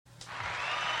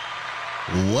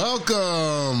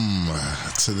Welcome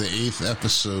to the 8th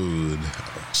episode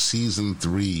of Season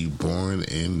 3, Born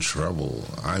in Trouble.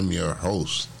 I'm your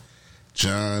host,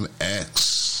 John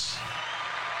X.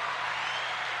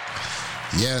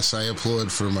 Yes, I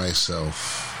applaud for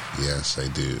myself. Yes, I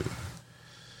do.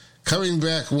 Coming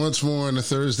back once more on a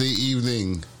Thursday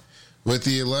evening with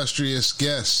the illustrious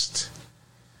guest,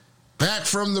 back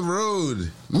from the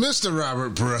road, Mr.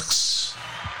 Robert Brooks.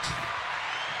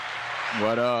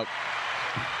 What up?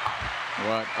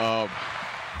 What up?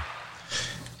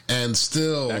 And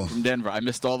still back from Denver. I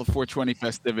missed all the 420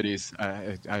 festivities.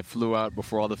 I flew out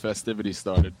before all the festivities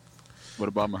started. What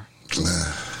a bummer.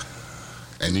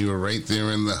 And you were right there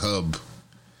in the hub.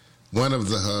 One of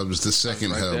the hubs, the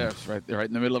second hub. There, right there, right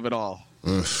in the middle of it all.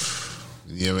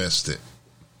 You missed it.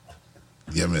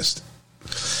 You missed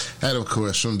it. And of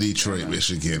course, from Detroit,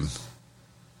 Michigan.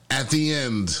 At the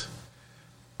end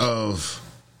of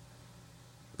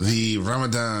the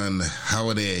Ramadan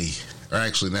holiday, or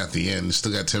actually not the end,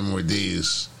 still got 10 more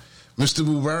days, Mr.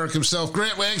 Mubarak himself,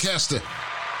 Grant Lancaster.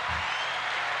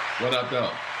 What up, though?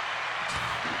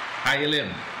 How you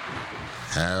living?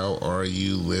 How are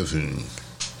you living?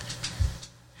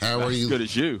 How are you? As good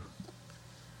as you.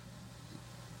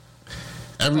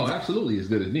 Absolutely as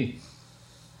good as me.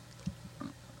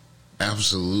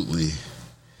 Absolutely.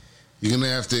 You're going to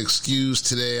have to excuse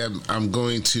today. I'm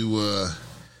going to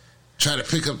try to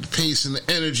pick up the pace and the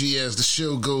energy as the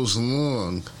show goes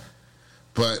along.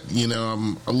 But, you know,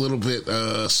 I'm a little bit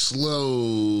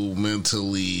slow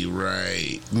mentally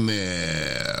right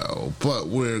now. But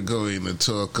we're going to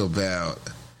talk about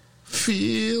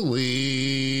feelings.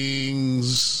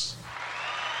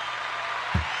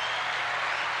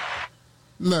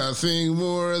 Nothing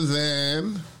more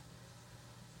than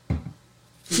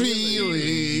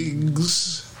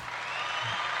feelings.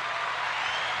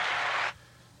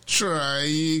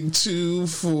 Trying to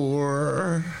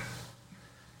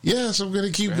Yes, I'm going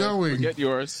to keep going. Get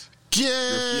yours. Get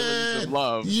your feelings of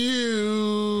love.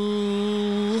 You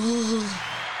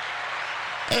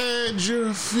and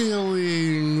your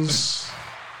feelings.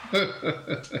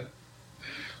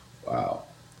 Wow.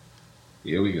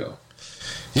 Here we go.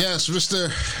 Yes,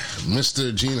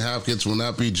 Mr. Gene Hopkins will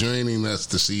not be joining us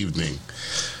this evening.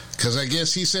 Because I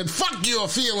guess he said, fuck your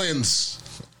feelings.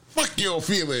 Fuck your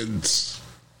feelings.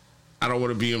 I don't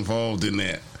want to be involved in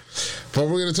that. But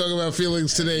we're going to talk about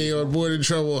feelings today on Born in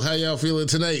Trouble. How y'all feeling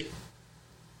tonight?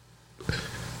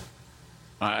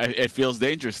 It feels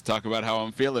dangerous to talk about how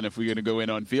I'm feeling if we're going to go in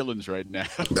on feelings right now.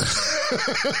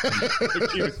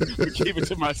 keep it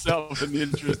to myself in the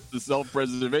interest of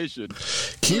self-preservation.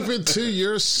 Keep it to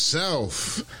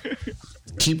yourself.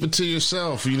 Keep it to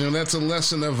yourself. You know, that's a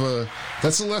lesson of an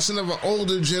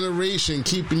older generation,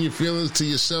 keeping your feelings to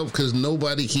yourself, because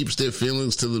nobody keeps their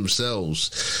feelings to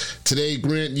themselves. Today,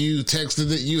 Grant, you texted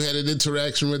that you had an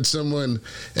interaction with someone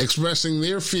expressing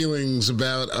their feelings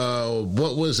about,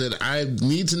 what was it? I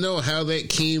need to know how that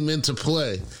came into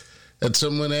play. That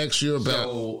someone asked you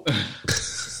about.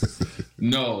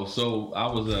 So I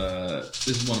was, this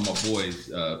is one of my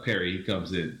boys, Perry. He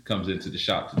comes into the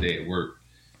shop today at work.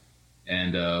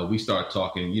 And we start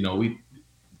talking, you know,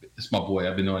 it's my boy.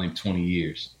 I've been knowing him 20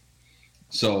 years.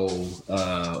 So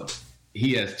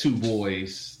he has two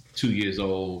boys, 2 years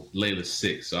old. Layla's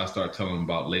 6. So I start telling him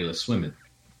about Layla swimming.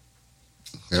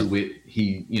 Yep.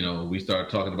 We start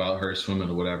talking about her swimming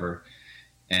or whatever.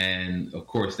 And of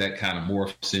course that kind of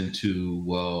morphs into,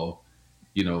 well,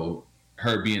 you know,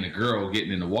 her being a girl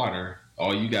getting in the water.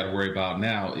 All you got to worry about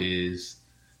now is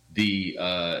the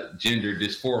gender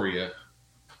dysphoria,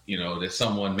 you know, that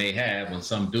someone may have when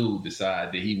some dude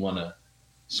decide that he want to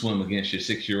swim against your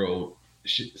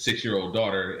 6-year-old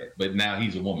daughter, but now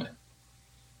he's a woman.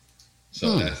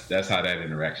 So that's how that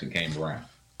interaction came around.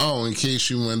 Oh, in case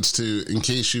you wanted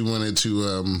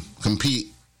to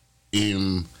compete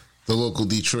in the local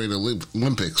Detroit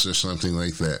Olympics or something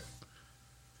like that.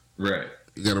 Right.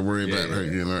 You got to worry about her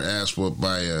getting her ass whooped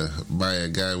by a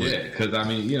guy with. Yeah, because I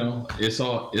mean, you know, it's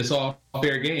all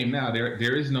fair game now.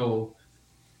 There is no.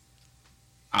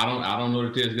 I don't know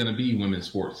that there's going to be women's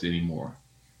sports anymore.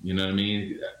 You know what I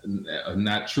mean?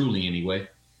 Not truly, anyway.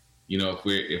 You know,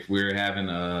 if we're having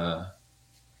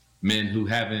men who've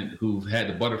had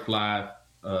the butterfly,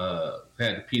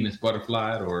 had the penis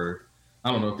butterflied, or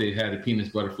I don't know if they had the penis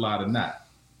butterflied or not.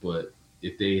 But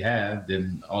if they have,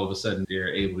 then all of a sudden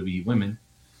they're able to be women.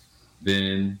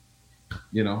 Then,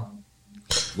 you know,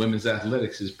 women's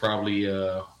athletics is probably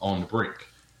on the brink.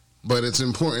 But it's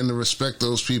important to respect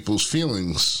those people's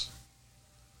feelings.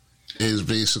 Is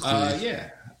basically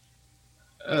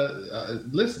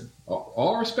listen,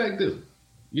 all respect due.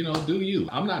 do you.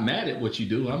 I'm not mad at what you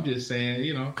do. I'm just saying,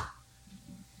 you're not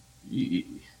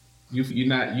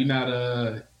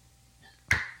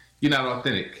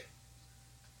authentic.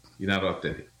 You're not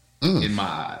authentic in my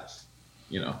eyes,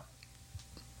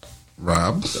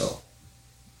 Rob? So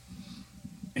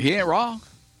he ain't wrong.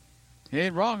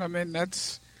 I mean,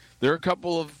 there are a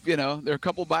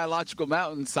couple biological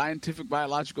mountains, scientific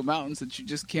biological mountains that you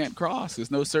just can't cross.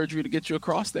 There's no surgery to get you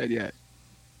across that yet.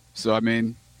 So, I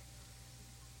mean,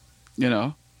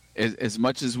 as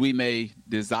much as we may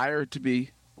desire to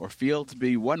be or feel to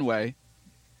be one way,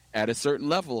 at a certain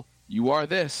level, you are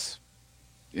this,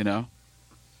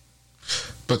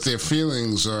 But their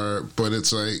feelings are, but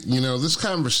it's like, this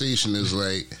conversation is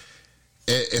like,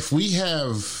 if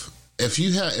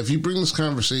you bring this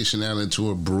conversation out into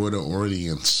a broader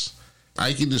audience,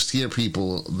 I can just hear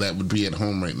people that would be at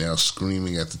home right now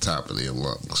screaming at the top of their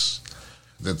lungs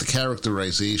that the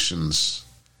characterizations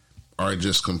are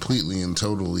just completely and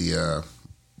totally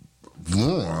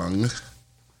wrong.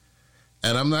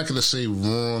 And I'm not going to say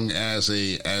wrong as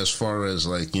far as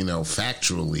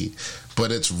factually,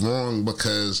 but it's wrong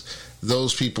because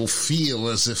those people feel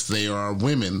as if they are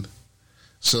women,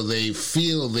 so they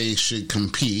feel they should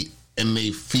compete and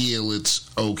they feel it's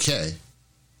okay.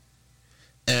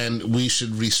 And we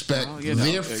should respect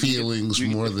their feelings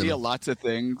more than... You feel lots of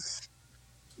things.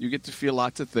 You get to feel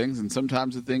lots of things, and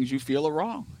sometimes the things you feel are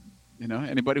wrong.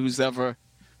 Anybody who's ever,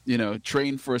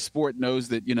 trained for a sport knows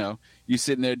that, you're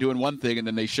sitting there doing one thing and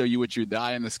then they show you what the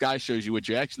eye in the sky shows you what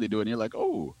you're actually doing. You're like,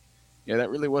 oh, yeah, that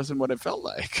really wasn't what it felt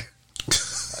like.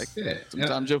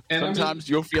 Sometimes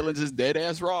your feelings is dead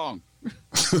ass wrong.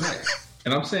 Right.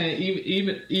 And I'm saying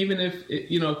even if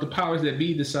if the powers that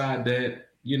be decide that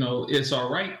it's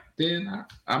all right, then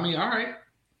all right,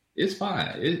 it's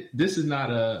fine. This is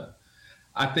not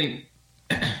I think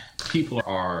people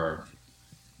are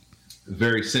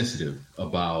very sensitive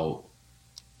about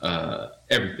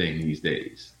everything these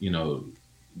days.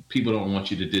 People don't want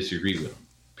you to disagree with them.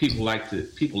 People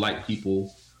like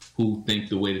people who think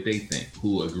the way that they think,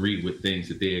 who agree with things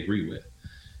that they agree with.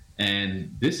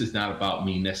 And this is not about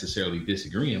me necessarily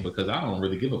disagreeing, because I don't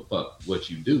really give a fuck what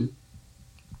you do.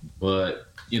 But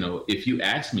if you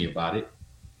ask me about it,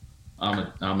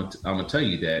 I'm gonna tell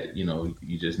you that you're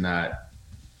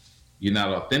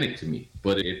not authentic to me.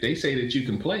 But if they say that you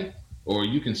can play or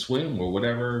you can swim or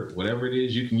whatever it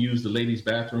is, you can use the ladies'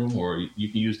 bathroom or you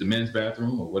can use the men's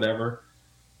bathroom or whatever.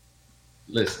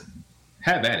 Listen,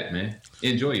 have at it, man.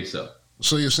 Enjoy yourself.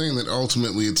 So you're saying that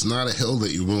ultimately it's not a hill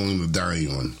that you're willing to die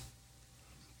on.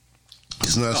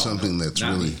 It's not something that's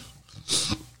really...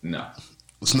 No.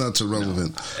 It's not so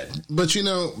relevant. No. But,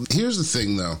 here's the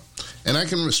thing, though. And I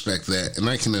can respect that, and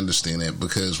I can understand that,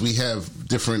 because we have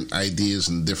different ideas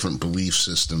and different belief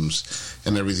systems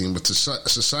and everything. But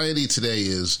society today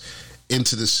is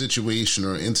into this situation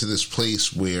or into this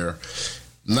place where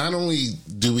not only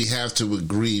do we have to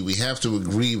agree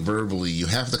verbally. You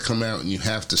have to come out and you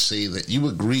have to say that you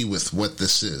agree with what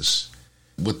this is,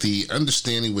 with the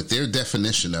understanding, with their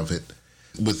definition of it,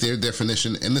 with their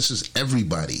definition. And this is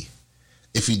everybody.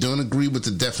 If you don't agree with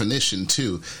the definition,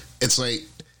 too, it's like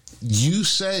you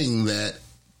saying that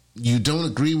you don't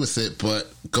agree with it,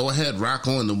 but go ahead, rock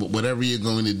on to whatever you're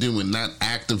going to do and not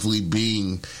actively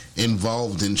being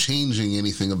involved in changing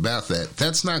anything about that.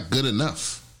 That's not good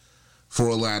enough for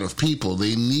a lot of people.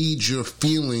 They need your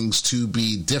feelings to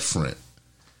be different.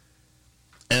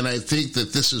 And I think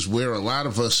that this is where a lot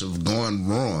of us have gone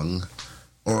wrong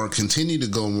or continue to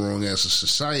go wrong as a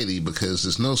society, because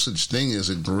there's no such thing as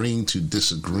agreeing to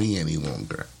disagree any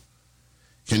longer.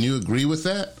 Can you agree with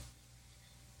that?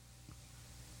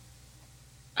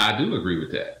 I do agree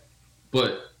with that.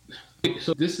 But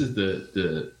so this is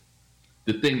the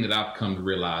thing that I've come to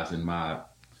realize in my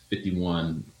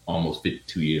 51, almost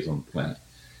 52 years on the planet.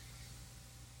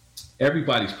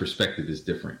 Everybody's perspective is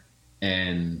different.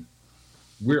 And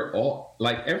we're all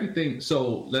like everything.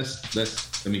 So let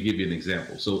me give you an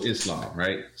example. So Islam,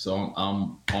 right? So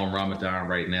I'm on Ramadan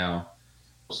right now.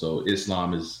 So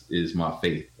Islam is my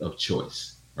faith of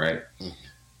choice, right? Mm.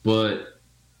 But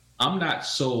I'm not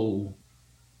so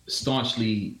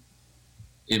staunchly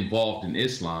involved in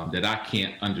Islam that I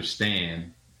can't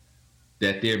understand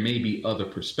that there may be other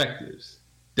perspectives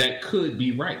that could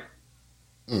be right.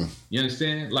 Mm. You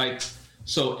understand? Like,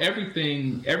 so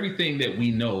everything that we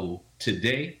know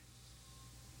today,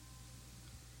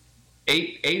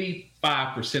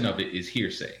 85% of it is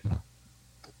hearsay,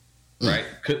 right?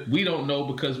 We don't know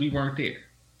because we weren't there,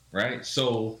 right?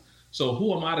 So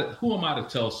who am I to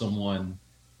tell someone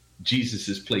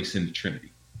Jesus' place in the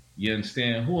Trinity? You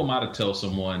understand? Who am I to tell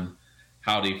someone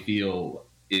how they feel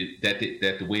that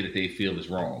the way that they feel is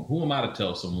wrong? Who am I to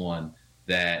tell someone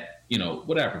that,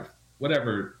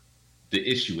 whatever the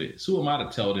issue is? Who am I to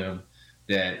tell them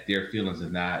that their feelings are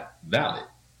not valid?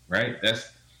 Right?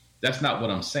 That's not what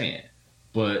I'm saying.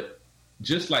 But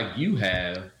just like you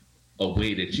have a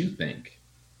way that you think,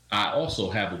 I also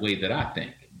have a way that I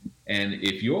think. And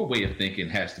if your way of thinking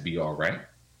has to be all right,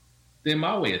 then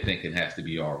my way of thinking has to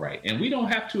be all right. And we don't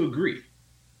have to agree.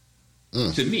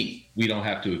 To me, we don't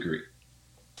have to agree.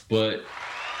 But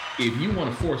if you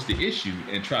want to force the issue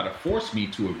and try to force me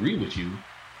to agree with you,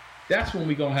 that's when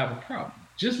we're going to have a problem.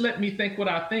 Just let me think what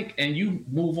I think and you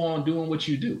move on doing what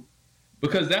you do.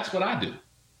 Because that's what I do.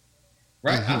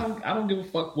 Right? Mm-hmm. I don't give a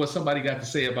fuck what somebody got to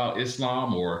say about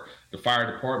Islam or the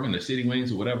fire department, the city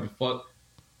wings, or whatever the fuck,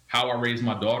 how I raise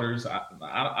my daughters. I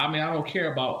mean, I don't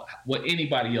care about what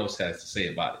anybody else has to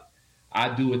say about it.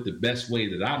 I do it the best way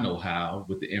that I know how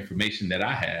with the information that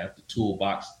I have, the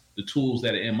toolbox, the tools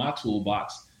that are in my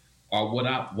toolbox are what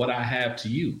I have to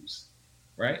use,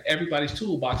 right? Everybody's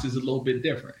toolbox is a little bit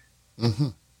different. Mm-hmm.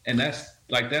 And that's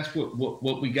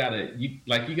what we gotta, you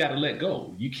gotta let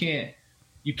go. You can't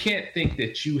think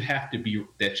that you have to be,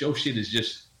 that your shit is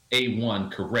just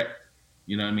A1 correct.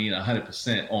 You know what I mean?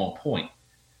 100% on point.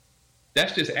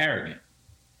 That's just arrogant,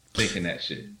 thinking that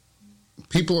shit.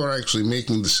 People are actually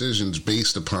making decisions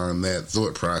based upon that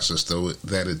thought process, though,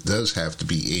 that it does have to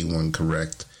be A1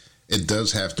 correct. It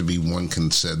does have to be one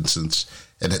consensus,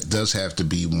 and it does have to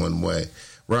be one way.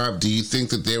 Rob, do you think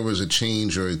that there was a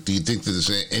change, or do you think that there's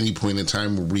any point in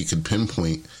time where we could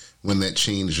pinpoint when that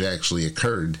change actually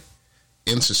occurred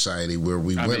in society, where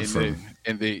we went from?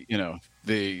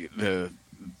 The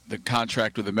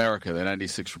contract with America, the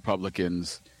 96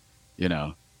 Republicans,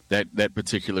 that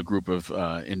particular group of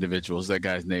individuals, that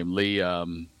guy's name, Lee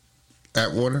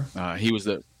Atwater? He was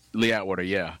Lee Atwater,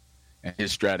 yeah. And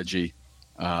his strategy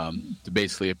to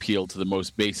basically appeal to the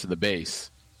most base of the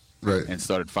base, right, and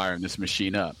started firing this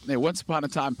machine up. Once upon a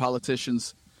time,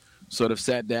 politicians sort of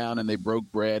sat down and they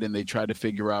broke bread and they tried to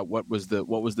figure out what was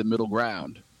the middle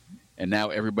ground. And now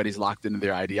everybody's locked into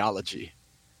their ideology.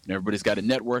 And everybody's got a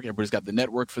network. Everybody's got the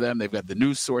network for them. They've got the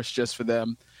news source just for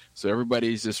them. So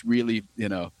everybody's just really,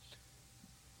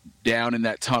 down in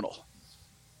that tunnel.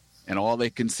 And all they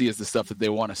can see is the stuff that they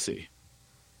want to see.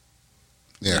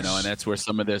 Yes. And that's where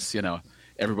some of this,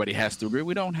 everybody has to agree.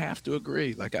 We don't have to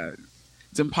agree.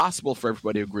 It's impossible for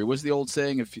everybody to agree. What's the old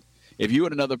saying? If you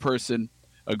and another person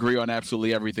agree on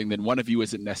absolutely everything, then one of you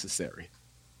isn't necessary.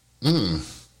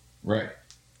 Right.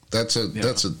 That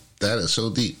is so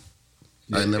deep.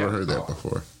 Yeah, I never heard that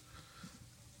before.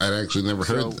 I'd actually never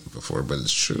heard that before, but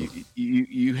it's true.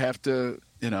 You have to,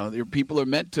 your people are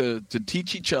meant to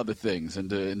teach each other things and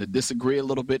to disagree a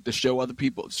little bit, to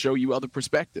show you other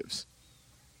perspectives.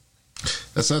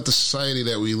 That's not the society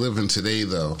that we live in today,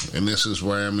 though, and this is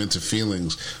why I'm into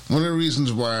feelings. One of the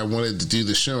reasons why I wanted to do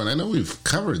the show, and I know we've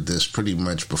covered this pretty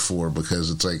much before, because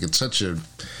it's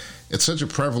such a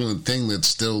prevalent thing that's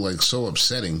still so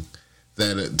upsetting.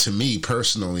 That to me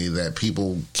personally, that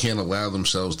people can't allow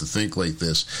themselves to think like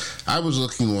this. I was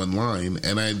looking online,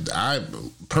 and I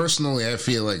personally, I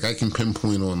feel like I can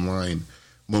pinpoint online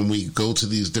when we go to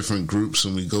these different groups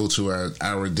and we go to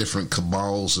our different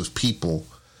cabals of people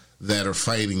that are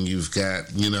fighting. You've got,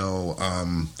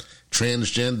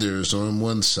 transgenders on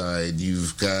one side.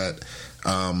 You've got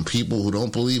people who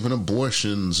don't believe in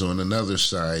abortions on another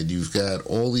side. You've got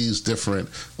all these different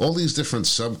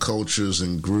subcultures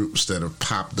and groups that have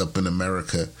popped up in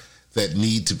America that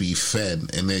need to be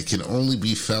fed, and they can only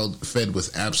be fed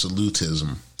with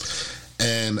absolutism.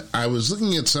 And I was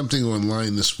looking at something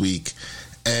online this week,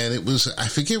 and it was, I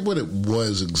forget what it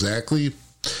was exactly,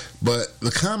 but the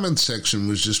comment section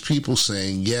was just people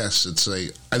saying, yes,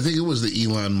 I think it was the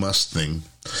Elon Musk thing.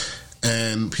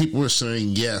 And people were saying,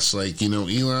 yes,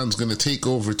 Elon's going to take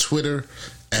over Twitter.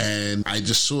 And I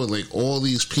just saw, all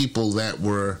these people that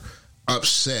were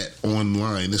upset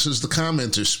online. This is the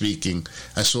commenter speaking.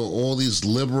 I saw all these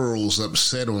liberals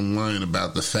upset online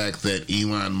about the fact that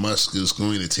Elon Musk is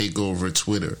going to take over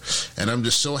Twitter. And I'm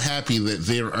just so happy that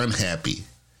they're unhappy.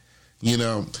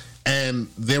 And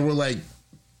there were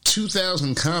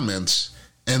 2,000 comments.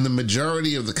 And the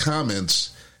majority of the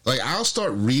comments, I'll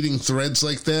start reading threads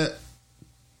like that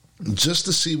just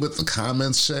to see what the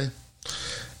comments say.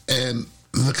 And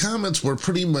the comments were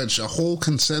pretty much a whole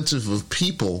consensus of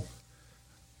people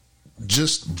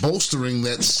just bolstering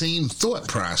that same thought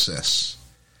process.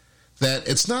 That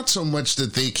it's not so much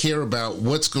that they care about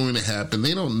what's going to happen.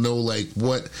 They don't know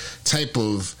what type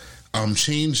of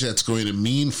change that's going to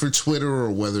mean for Twitter, or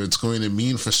whether it's going to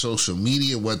mean for social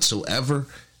media whatsoever.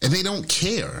 And they don't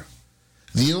care.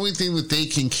 The only thing that they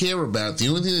can care about, the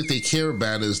only thing that they care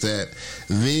about is that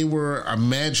they were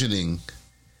imagining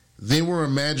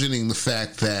the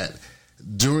fact that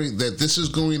this is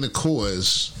going to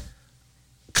cause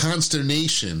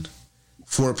consternation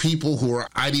for people who are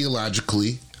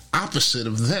ideologically opposite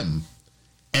of them.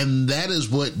 And that is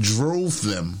what drove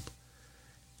them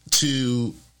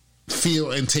to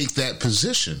feel and take that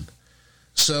position.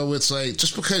 So it's like,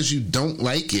 just because you don't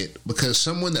like it, because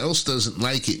someone else doesn't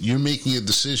like it, you're making a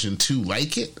decision to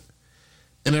like it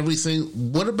and everything.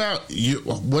 What about you?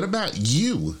 What about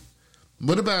you?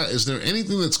 What about, is there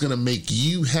anything that's going to make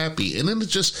you happy? And then it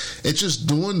just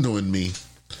dawned on me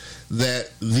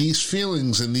that these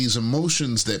feelings and these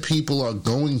emotions that people are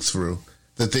going through,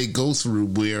 that they go through,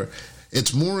 where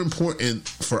it's more important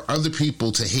for other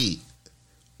people to hate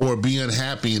or be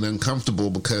unhappy and uncomfortable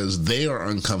because they are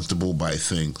uncomfortable by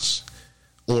things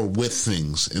or with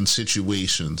things in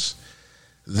situations,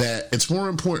 that it's more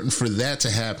important for that to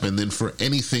happen than for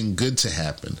anything good to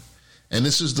happen. And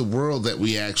this is the world that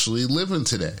we actually live in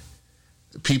today.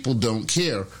 People don't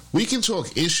care. We can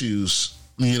talk issues,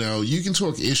 you can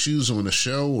talk issues on a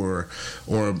show or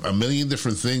a million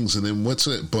different things, and then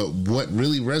but what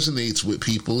really resonates with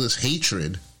people is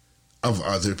hatred of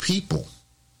other people.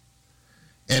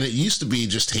 And it used to be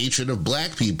just hatred of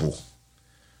black people.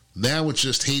 Now it's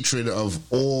just hatred of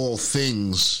all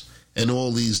things and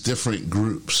all these different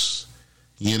groups,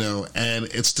 and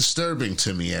it's disturbing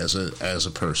to me as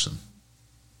a person.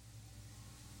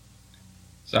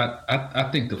 So I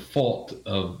think the fault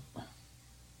of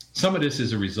some of this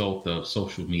is a result of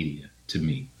social media, to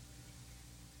me.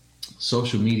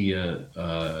 Social media,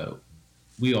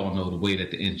 we all know the way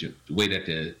that the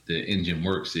engine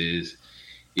works is,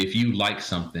 if you like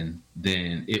something,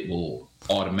 then it will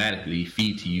automatically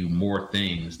feed to you more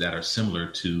things that are similar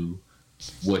to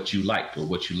what you liked or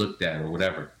what you looked at or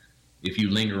whatever. If you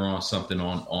linger on something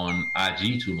on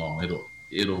IG too long,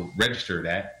 it'll register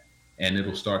that, and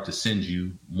it'll start to send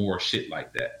you more shit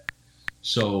like that.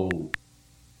 So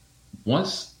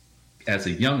once, as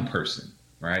a young person,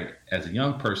 right, as a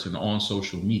young person on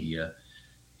social media,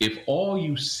 if all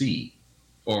you see,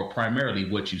 or primarily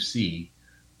what you see,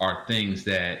 are things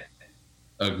that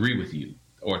agree with you,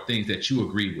 or things that you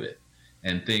agree with,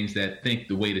 and things that think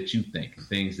the way that you think, and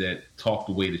things that talk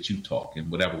the way that you talk,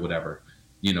 and whatever,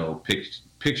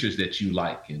 pictures that you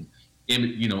like, and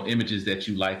images that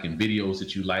you like, and videos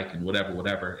that you like, and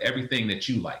whatever, everything that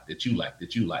you like.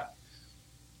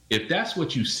 If that's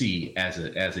what you see as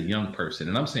a young person,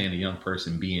 and I'm saying a young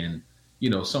person being,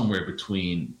 somewhere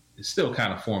between, it's still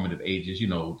kind of formative ages,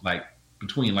 like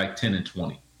between like 10 and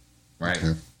 20, right?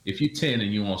 Okay. If you're 10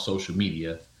 and you're on social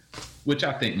media, which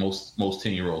I think most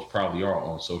 10-year-olds probably are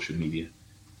on social media.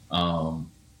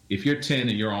 If you're 10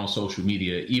 and you're on social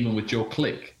media, even with your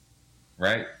clique,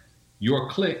 right? Your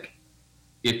clique,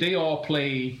 if they all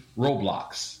play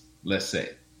Roblox, let's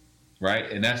say,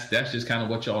 right? And that's just kind of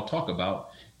what y'all talk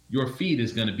about. Your feed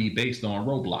is going to be based on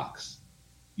Roblox,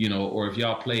 or if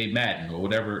y'all play Madden or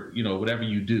whatever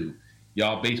you do,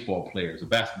 y'all baseball players or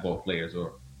basketball players,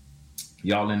 or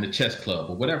y'all in the chess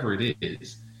club or whatever it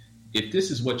is. If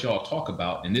this is what y'all talk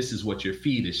about, and this is what your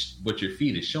feed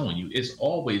is showing you, it's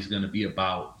always going to be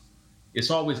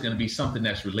something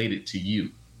that's related to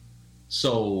you.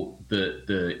 So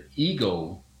the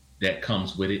ego that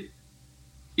comes with it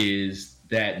is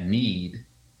that need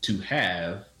to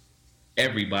have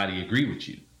everybody agree with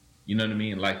you. You know what I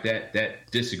mean? Like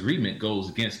that disagreement goes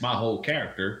against my whole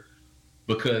character,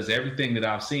 because everything that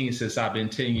I've seen since I've been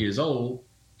 10 years old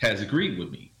has agreed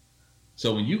with me.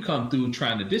 So when you come through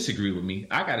trying to disagree with me,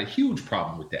 I got a huge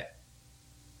problem with that.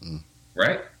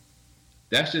 Right?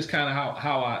 That's just kind of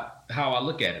how I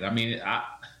look at it. I mean,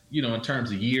 in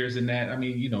terms of years and that, I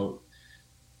mean,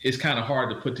 it's kind of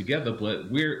hard to put together, but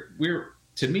we're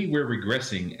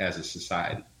regressing as a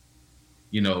society.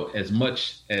 As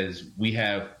much as we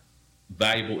have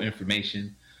valuable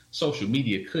information, social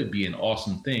media could be an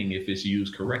awesome thing if it's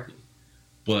used correctly.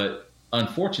 But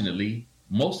unfortunately,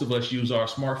 most of us use our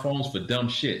smartphones for dumb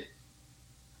shit,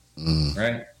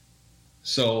 right?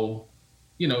 So,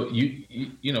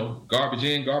 garbage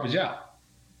in, garbage out.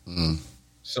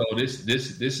 So this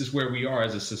is where we are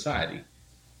as a society.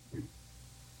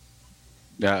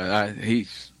 Yeah,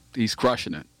 he's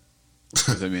crushing it.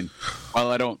 'Cause, I mean,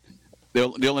 while I don't,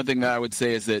 the only thing that I would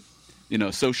say is that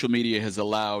social media has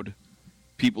allowed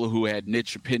people who had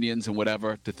niche opinions and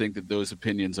whatever to think that those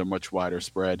opinions are much wider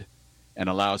spread, and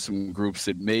allow some groups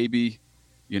that maybe,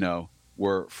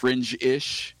 were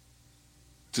fringe-ish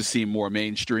to seem more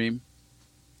mainstream.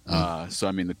 So,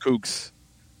 I mean, the kooks,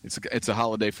 it's a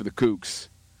holiday for the kooks.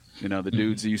 You know, the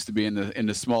dudes who used to be in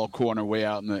the small corner way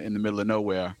out in the middle of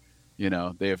nowhere. You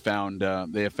know, they have found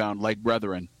like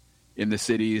brethren in the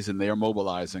cities, and they are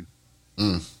mobilizing.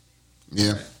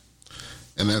 Yeah.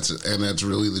 And that's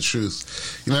really the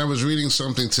truth. You know, I was reading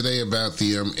something today about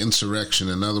the insurrection,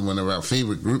 another one of our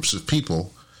favorite groups of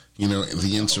people, you know,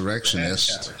 the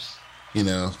insurrectionists, you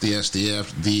know, the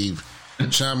SDF, the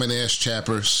shaman ass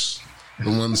chappers, the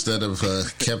ones that have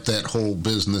kept that whole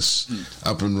business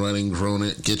up and running, grown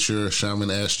it. Get your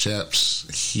shaman ass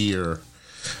chaps here.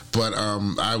 But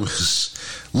I was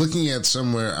looking at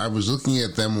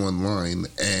them online,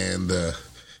 and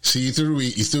see, you threw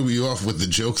me off with the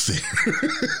joke there,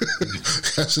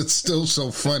 because it's still so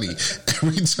funny.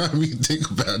 Every time you think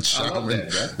about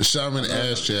the shaman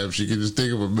ass chaps, you can just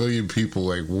think of a million people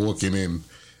like walking in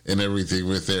and everything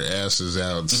with their asses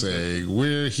out, saying,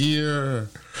 "We're here,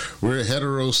 we're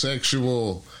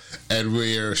heterosexual, and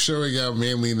we're showing our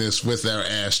manliness with our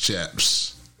ass chaps."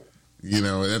 You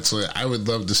know, that's what I would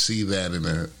love to see that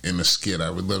in a skit. I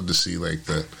would love to see like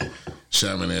the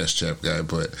shaman ass chap guy.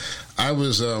 But I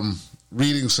was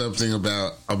reading something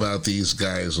about these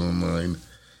guys online,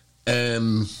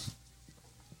 and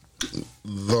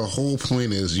the whole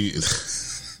point is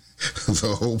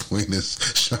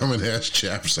shaman ass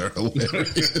chaps are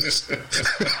hilarious. That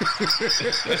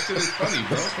shit is funny,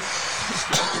 bro.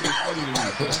 That shit is funny to me,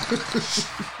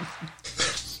 bro.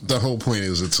 The whole point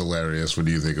is it's hilarious when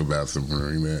you think about them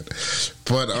wearing that.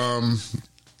 But,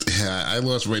 yeah, I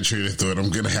lost my train of thought.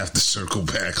 I'm going to have to circle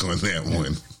back on that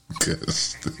one,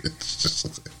 because it's just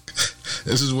like,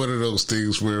 this is one of those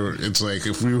things where it's like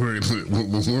if we were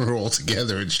when we're all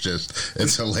together,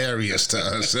 it's hilarious to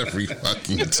us every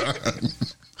fucking time.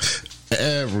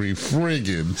 Every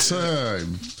friggin'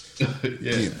 time.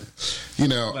 Yeah. You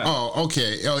know, oh,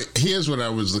 okay. Here's what I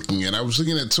was looking at.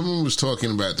 Someone was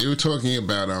talking about,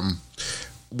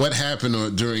 what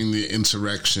happened during the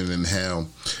insurrection, and how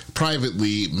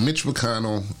privately Mitch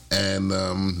McConnell and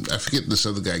I forget this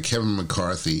other guy, Kevin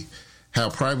McCarthy, how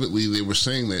privately they were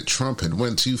saying that Trump had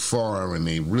went too far and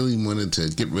they really wanted to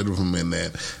get rid of him, and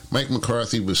that Mike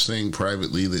McCarthy was saying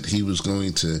privately that he was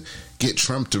going to get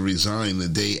Trump to resign the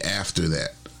day after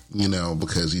that. You know,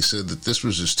 because he said that this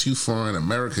was just too far and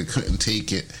America couldn't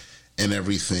take it and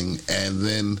everything. And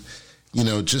then, you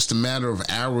know, just a matter of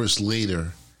hours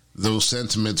later, those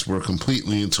sentiments were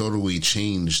completely and totally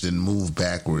changed and moved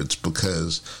backwards,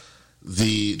 because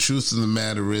the truth of the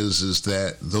matter is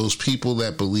that those people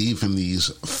that believe in these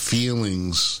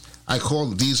feelings,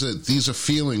 these are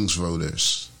feelings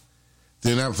voters.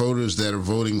 They're not voters that are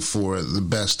voting for the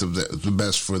best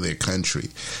for their country,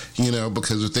 you know,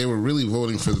 because if they were really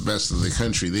voting for the best of the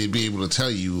country, they'd be able to tell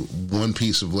you one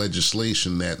piece of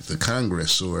legislation that the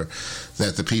Congress or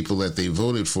that the people that they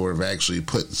voted for have actually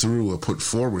put through or put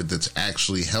forward that's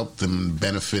actually helped them and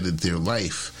benefited their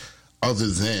life, other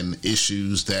than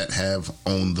issues that have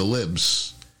owned the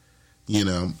libs, you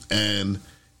know, and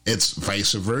it's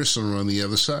vice versa on the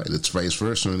other side.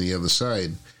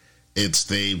 It's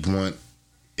they want,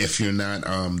 if you're not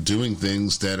doing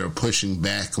things that are pushing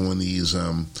back on these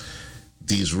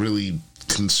really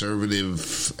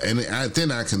conservative, and they're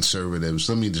not conservatives,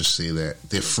 let me just say that,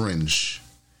 they're fringe.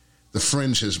 The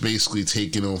fringe has basically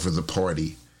taken over the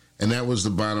party. And that was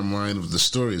the bottom line of the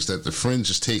story, is that the fringe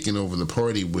has taken over the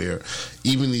party, where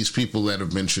even these people that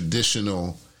have been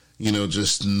traditional, you know,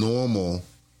 just normal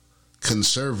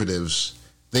conservatives,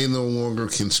 they no longer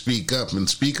can speak up and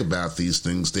speak about these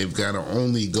things. They've got to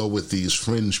only go with these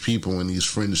fringe people and these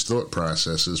fringe thought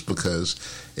processes, because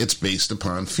it's based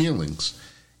upon feelings.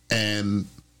 And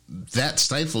that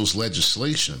stifles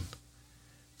legislation.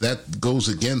 That goes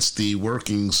against the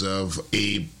workings of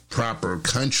a proper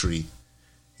country,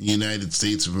 United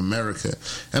States of America.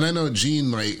 And I know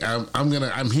Gene, like,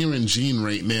 I'm hearing Gene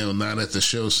right now, not at the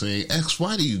show, saying, X,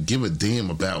 why do you give a damn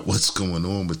about what's going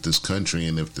on with this country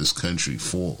and if this country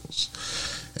falls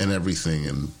and everything?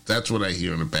 And that's what I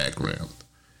hear in the background.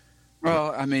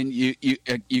 Well, I mean,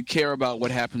 you care about what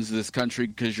happens to this country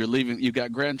because you've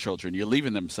got grandchildren. You're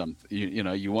leaving them something.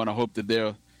 You want to hope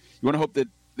that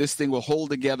this thing will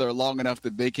hold together long enough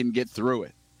that they can get through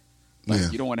it. Like, yeah.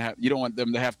 You don't want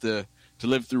them to have to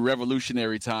live through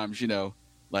revolutionary times,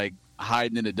 like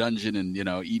hiding in a dungeon and,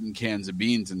 eating cans of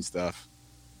beans and stuff.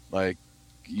 Like,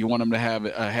 you want them to have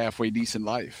a halfway decent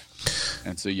life.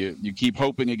 And so you keep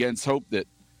hoping against hope that,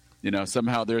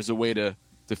 somehow there's a way to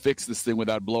fix this thing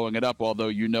without blowing it up.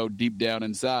 Although, deep down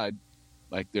inside,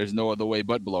 like, there's no other way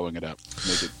but blowing it up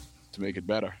to make it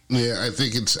better. Yeah, I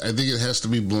think it has to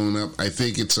be blown up. I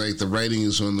think it's like the writing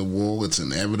is on the wall. It's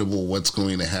inevitable what's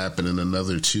going to happen in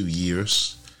another 2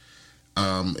 years.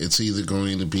 It's either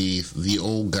going to be the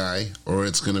old guy or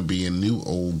it's going to be a new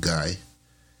old guy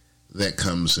that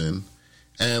comes in.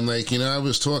 And like, I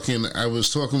was talking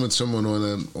with someone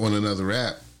on another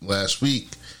app last week,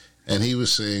 and he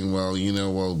was saying, well,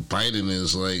 Biden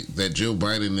is like that. Joe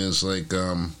Biden is like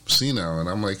senile, and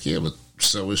I'm like, yeah, but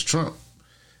so is Trump.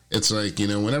 It's like,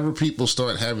 whenever people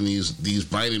start having these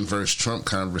Biden versus Trump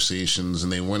conversations and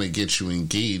they want to get you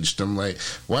engaged, I'm like,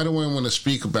 why do I want to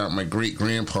speak about my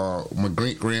great-grandpa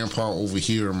over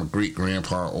here and my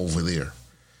great-grandpa over there?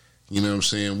 You know what I'm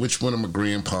saying? Which one of my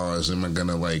grandpas am I going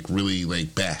to, like, really,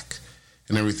 like, back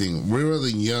and everything? Where are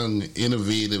the young,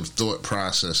 innovative thought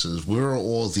processes? Where are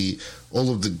all of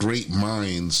the great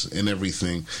minds and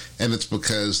everything? And it's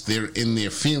because they're in their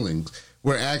feelings.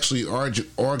 We're actually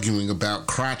arguing about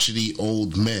crotchety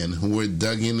old men who are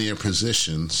dug in their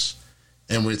positions,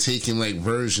 and we're taking like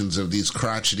versions of these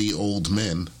crotchety old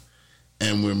men,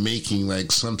 and we're making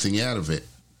like something out of it.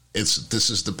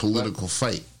 This is the political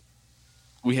fight.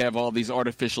 We have all these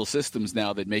artificial systems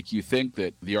now that make you think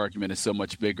that the argument is so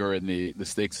much bigger and the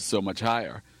stakes are so much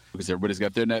higher, because everybody's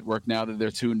got their network now that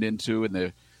they're tuned into, and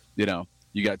they're,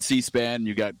 you got C-SPAN,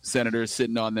 you got senators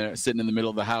sitting in the middle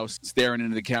of the House, staring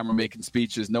into the camera, making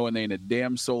speeches, knowing they ain't a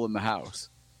damn soul in the House.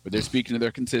 But they're speaking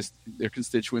to their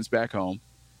constituents back home.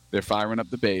 They're firing up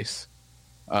the base.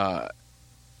 They're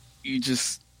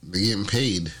getting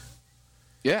paid.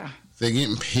 Yeah. They're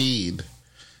getting paid.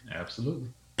 Absolutely.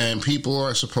 And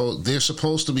people they're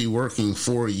supposed to be working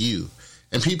for you.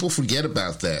 And people forget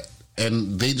about that.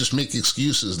 And they just make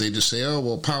excuses. They just say, oh,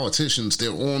 well, politicians,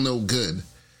 they're all no good.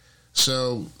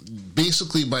 So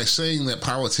basically, by saying that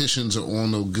politicians are all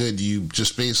no good, you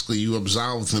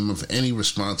absolve them of any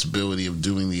responsibility of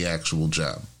doing the actual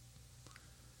job.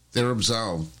 They're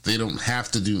absolved. They don't have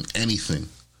to do anything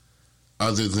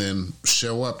other than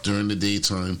show up during the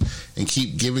daytime and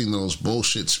keep giving those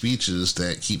bullshit speeches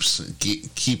that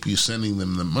keep you sending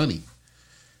them the money.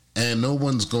 And no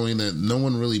one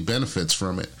really benefits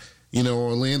from it.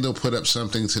 Orlando put up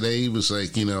something today. He was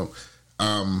like, did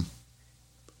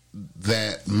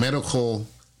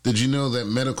you know that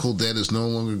medical debt is no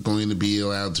longer going to be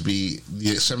allowed to be,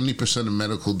 70% of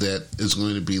medical debt is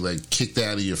going to be like kicked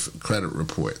out of your credit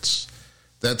reports.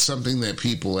 That's something that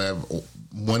people have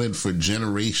wanted for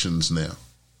generations now.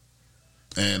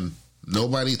 And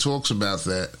nobody talks about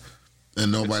that,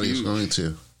 and nobody's going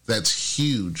to. That's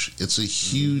huge. It's a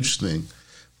huge thing.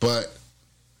 But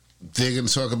they're going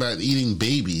to talk about eating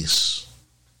babies.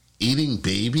 Eating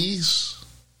babies?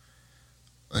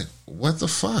 Like, what the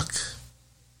fuck?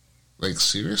 Like,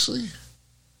 seriously?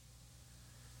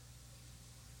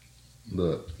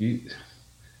 Look,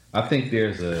 I think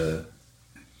there's a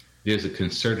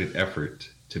concerted effort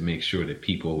to make sure that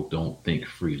people don't think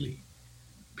freely.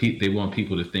 They want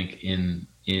people to think in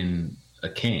a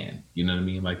can, you know what I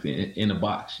mean? Like in a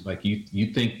box. Like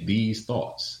you think these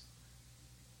thoughts.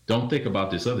 Don't think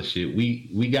about this other shit.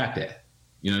 We got that.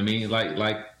 You know what I mean? Like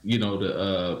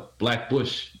the Black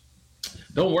Bush.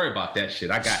 Don't worry about that shit.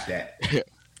 I got that.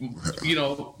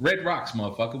 Red rocks,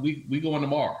 motherfucker. We going to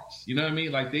Mars. You know what I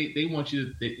mean? Like they want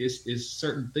you to. It's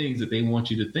certain things that they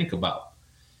want you to think about,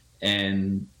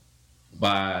 and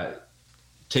by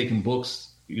taking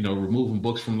books, removing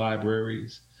books from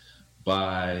libraries,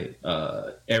 by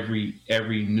every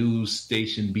news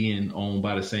station being owned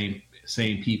by the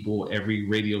same people, every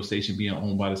radio station being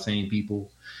owned by the same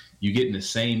people, you're getting the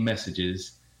same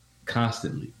messages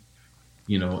constantly.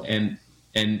 And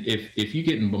if you're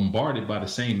getting bombarded by the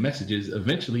same messages,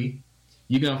 eventually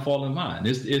you're gonna fall in line.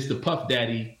 It's the Puff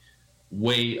Daddy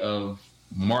way of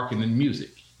marketing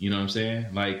music. You know what I'm saying?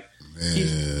 Like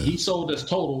he sold us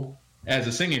Total as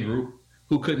a singing group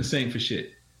who couldn't sing for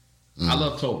shit. I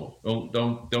love Total.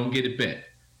 Don't get it bent.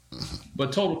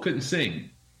 But Total couldn't sing,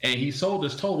 and he sold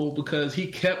us Total because he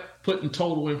kept putting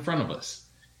Total in front of us.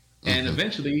 And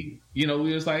eventually, we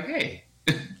was like, hey.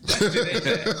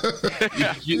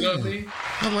 You know what I mean?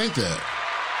 I like that.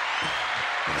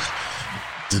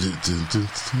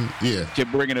 Yeah.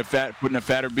 Kept putting a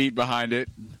fatter beat behind it.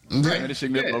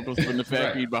 Finishing the vocals, putting a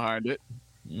fat beat behind it.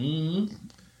 Mm-hmm.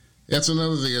 That's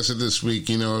another thing I said this week,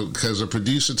 because a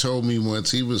producer told me once,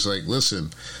 he was like,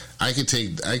 listen, I could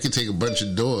take a bunch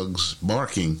of dogs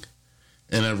barking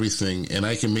and everything, and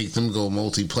I can make them go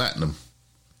multi-platinum,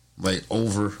 like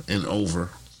over and over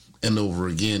and over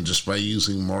again, just by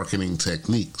using marketing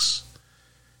techniques,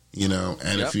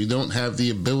 and if you don't have the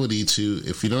ability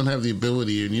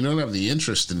and you don't have the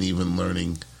interest in even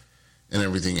learning and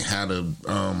everything, how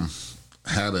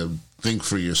to think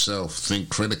for yourself, think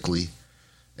critically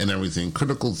and everything.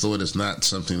 Critical thought is not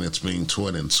something that's being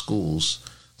taught in schools.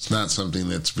 It's not something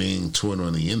that's being taught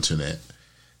on the internet,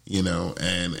 you know,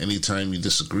 and anytime you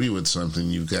disagree with something,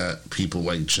 you've got people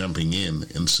like jumping in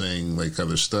and saying like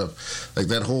other stuff. Like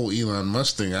that whole Elon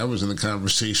Musk thing, I was in a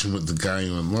conversation with the guy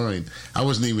online. I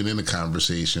wasn't even in a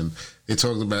conversation. They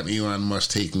talked about Elon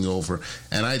Musk taking over,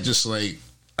 and I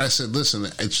said, listen,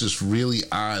 it's just really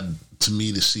odd to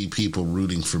me to see people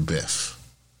rooting for Biff.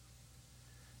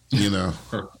 You know?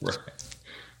 Right.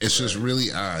 It's just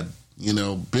really odd. You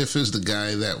know, Biff is the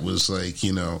guy that was like,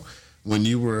 you know, when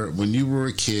you were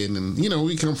a kid, and you know,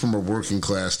 we come from a working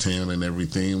class town and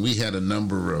everything,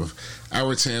 and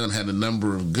our town had a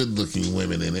number of good looking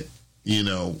women in it, you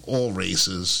know, all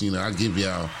races. You know, I give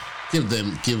them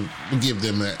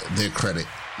their credit,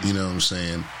 you know what I'm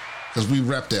saying? Because we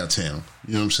repped our town,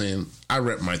 you know what I'm saying? I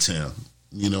rep my town,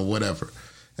 you know, whatever.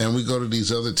 And we go to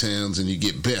these other towns and you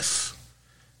get Biff.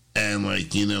 And,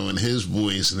 like, you know, and his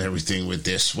boys and everything with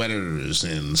their sweaters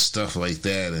and stuff like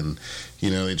that. And,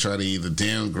 you know, they try to either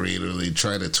downgrade or they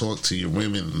try to talk to your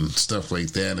women and stuff like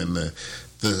that. And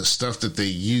the stuff that they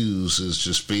use is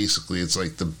just basically, it's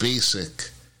like the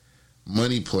basic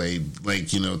money play,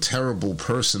 like, you know, terrible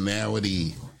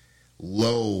personality,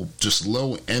 low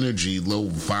energy, low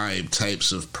vibe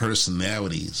types of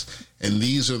personalities. And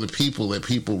these are the people that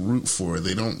people root for.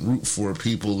 They don't root for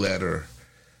people that are,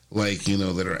 like, you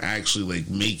know, that are actually like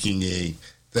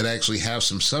that actually have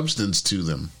some substance to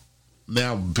them.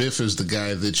 Now Biff is the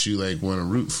guy that you like want to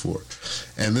root for.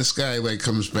 And this guy like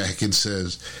comes back and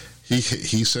says, he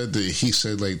said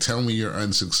like, tell me you're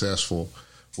unsuccessful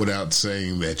without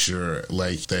saying that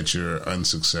you're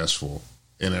unsuccessful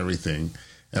and everything.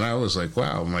 And I was like,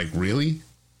 wow. I'm like, really?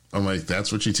 I'm like,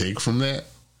 that's what you take from that?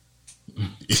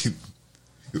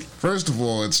 First of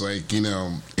all, it's like, you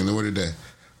know, in order to,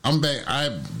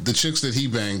 the chicks that he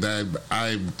banged,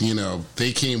 you know,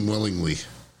 they came willingly.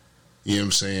 You know what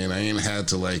I'm saying? I ain't had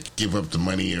to like give up the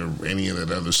money or any of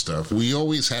that other stuff. We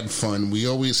always had fun. We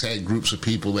always had groups of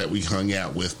people that we hung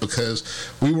out with because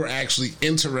we were actually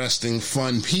interesting,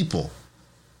 fun people.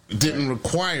 It didn't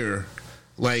require,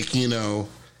 like, you know,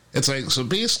 it's like, so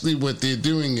basically what they're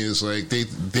doing is like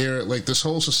they're like, this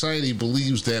whole society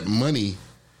believes that money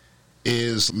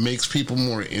makes people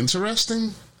more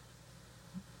interesting.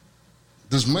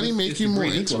 Does money make you more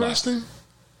interesting?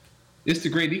 It's the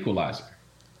great equalizer.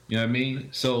 You know what I mean?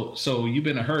 So you've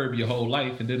been a herb your whole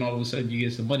life, and then all of a sudden you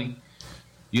get some money.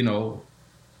 You know,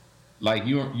 like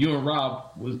you and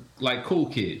Rob was like cool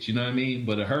kids. You know what I mean?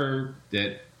 But a herb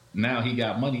that now he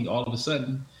got money. All of a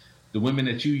sudden, the women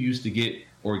that you used to get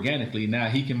organically, now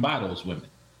he can buy those women.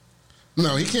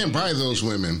 No, he can't buy those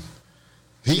women.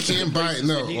 He can't buy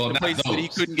the places that he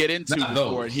couldn't get into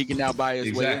before, he can now buy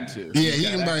his way into. Yeah, he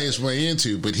can buy his way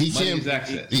into, but he can't.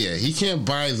 Yeah, he can't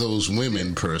buy those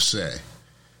women per se.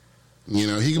 You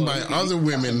know, he can buy other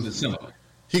women.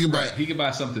 He can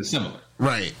buy something similar.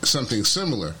 Right, something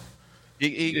similar.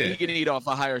 He can eat off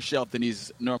a higher shelf than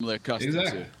he's normally accustomed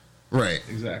to. Right.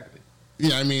 Exactly.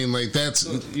 Yeah, I mean, like that's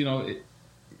you know.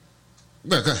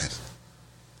 No, go ahead.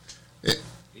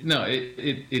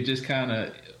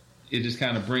 It just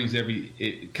kind of brings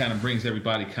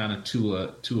everybody kind of to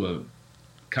a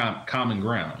common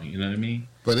ground. You know what I mean?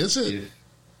 But is it?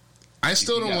 I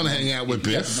still don't want to hang out with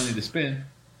Biff. You got the money to spend.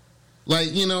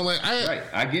 Like, you know, like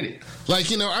I get it. Like,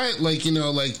 you know,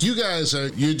 like you guys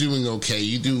you're doing okay.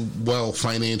 You do well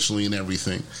financially and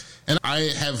everything. And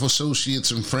I have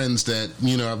associates and friends that,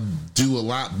 you know, do a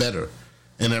lot better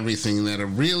and everything, that are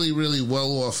really, really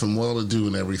well off and well to do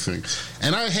and everything.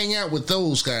 And I hang out with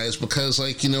those guys because,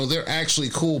 like, you know, they're actually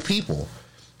cool people.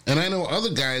 And I know other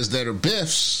guys that are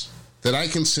Biffs that I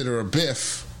consider a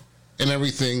Biff and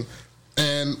everything.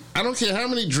 And I don't care how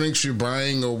many drinks you're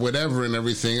buying or whatever and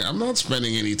everything. I'm not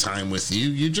spending any time with you.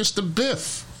 You're just a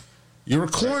Biff. You're a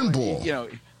cornball. You know,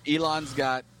 Elon's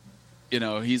got, you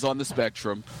know, he's on the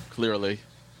spectrum, clearly.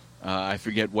 I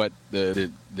forget what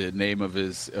the name of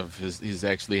his he's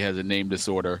actually has a name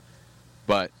disorder,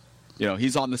 but you know,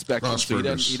 he's on the spectrum, so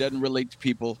he doesn't relate to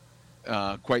people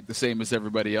quite the same as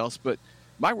everybody else. But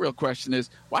my real question is,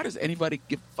 why does anybody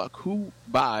give a fuck who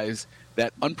buys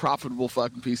that unprofitable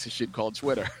fucking piece of shit called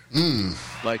Twitter?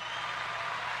 Like,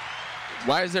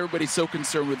 why is everybody so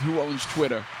concerned with who owns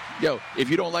Twitter? Yo, if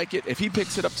you don't like it, if he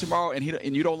picks it up tomorrow and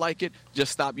you don't like it,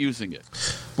 just stop using it.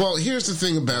 Well, here's the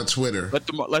thing about Twitter.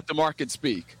 Let the market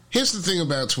speak. Here's the thing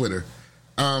about Twitter.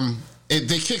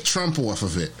 They kicked Trump off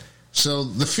of it. So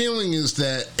the feeling is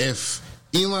that if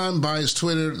Elon buys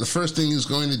Twitter, the first thing he's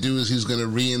going to do is he's going to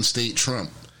reinstate Trump.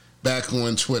 back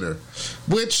on Twitter,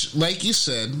 which, like you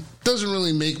said, doesn't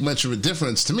really make much of a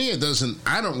difference. To me, it doesn't.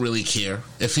 I don't really care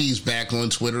if he's back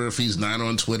on Twitter, if he's not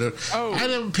on Twitter. I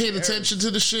never paid attention to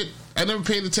the shit. I never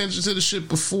paid attention to the shit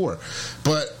before.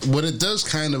 But what it does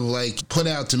kind of like put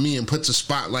out to me and puts a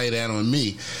spotlight out on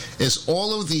me is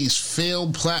all of these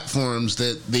failed platforms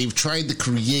that they've tried to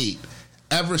create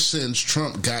ever since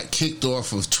Trump got kicked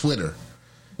off of Twitter.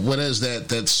 What is that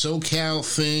SoCal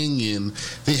thing? And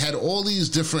they had all these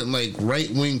different like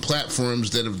right-wing platforms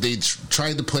that they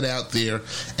tried to put out there,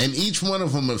 and each one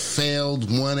of them have failed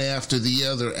one after the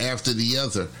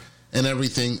other and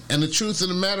everything. And the truth of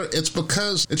the matter, it's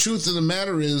because the truth of the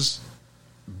matter is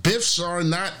BIFs are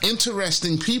not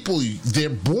interesting people. They're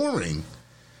boring.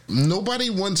 Nobody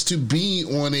wants to be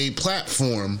on a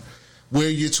platform where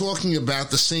you're talking about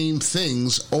the same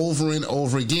things over and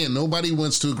over again. Nobody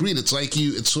wants to agree.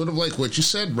 It's sort of like what you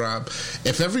said, Rob.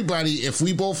 If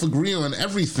we both agree on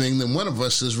everything, then one of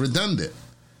us is redundant.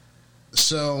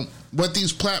 So what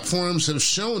these platforms have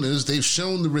shown is they've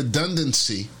shown the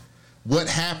redundancy, what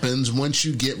happens once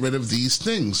you get rid of these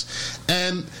things.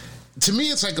 And to me,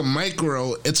 it's like a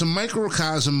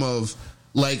microcosm of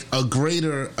like a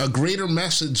greater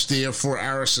message there for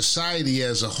our society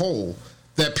as a whole,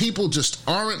 that people just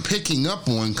aren't picking up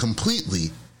on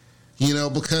completely,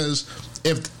 because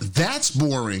if that's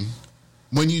boring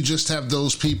when you just have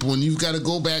those people and you've got to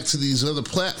go back to these other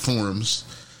platforms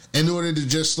in order to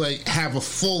just like have a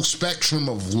full spectrum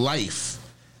of life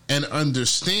and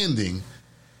understanding,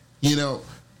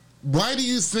 why do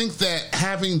you think that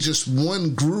having just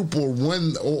one group or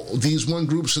these one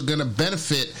groups are going to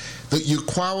benefit your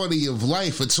quality of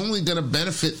life? It's only going to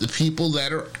benefit the people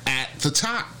that are at the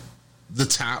top. The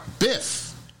top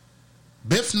BIF.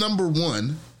 BIF number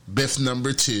 1, BIF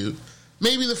number 2,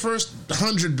 maybe the first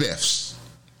 100 BIFs,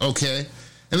 okay?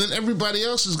 And then everybody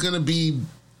else is going to be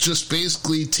just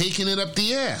basically taking it up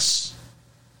the ass,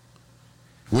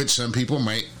 which some people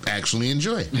might actually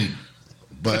enjoy.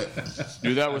 But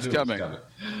knew that was coming.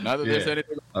 Not that there's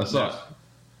anything. I saw it.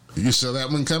 You saw that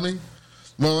one coming?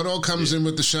 Well, it all comes in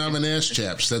with the shaman ass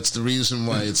chaps. That's the reason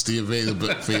why it's the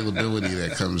availability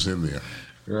that comes in there.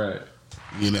 Right.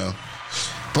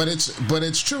 But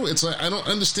it's true. It's like I don't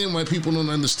understand why people don't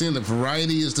understand that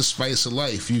variety is the spice of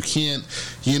life. You can't,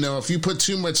 if you put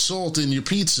too much salt in your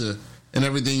pizza and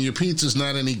everything, your pizza's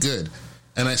not any good.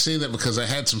 And I say that because I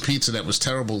had some pizza that was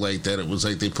terrible like that. It was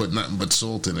like they put nothing but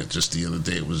salt in it just the other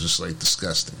day. It was just like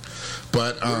disgusting.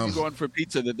 But where are you going for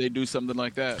pizza that they do something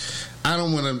like that? I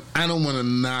don't want to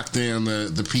knock down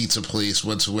the pizza place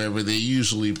whatsoever. They're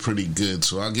usually pretty good,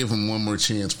 so I'll give them one more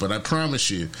chance. But I promise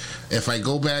you, if I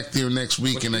go back there next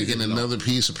week and I get another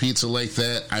piece of pizza like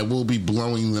that, I will be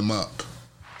blowing them up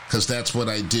because that's what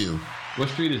I do. What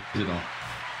street is it on?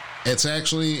 It's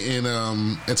actually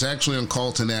on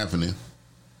Carlton Avenue.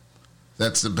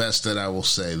 That's the best that I will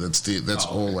say. That's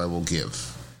all I will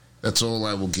give. That's all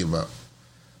I will give up.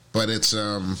 But it's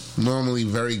normally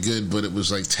very good, but it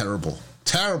was like terrible.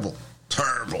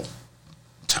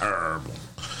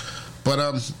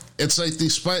 But it's like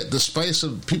the spice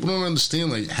of people don't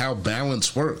understand like how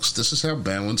balance works. This is how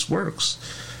balance works.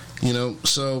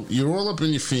 So you're all up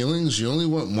in your feelings. You only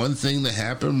want one thing to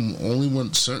happen. Only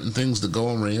want certain things to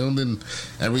go around and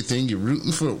everything. You're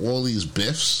rooting for all these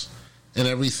biffs and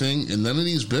everything, and none of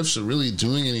these BIFs are really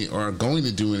going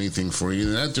to do anything for you.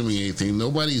 They're not doing anything.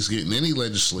 Nobody's getting any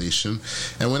legislation,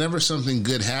 and whenever something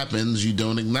good happens, you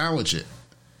don't acknowledge it,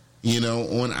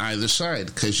 on either side,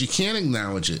 because you can't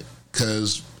acknowledge it,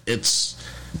 because it's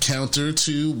counter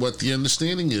to what the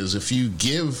understanding is. If you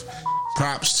give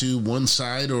props to one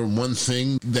side or one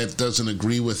thing that doesn't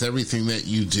agree with everything that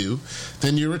you do,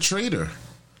 then you're a traitor.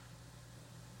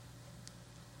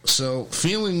 So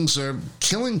feelings are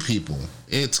killing people.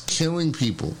 It's killing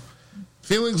people.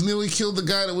 Feelings nearly killed the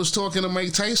guy that was talking to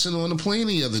Mike Tyson on the plane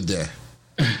the other day.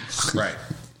 Right.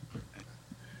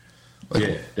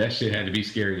 That shit had to be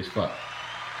scary as fuck.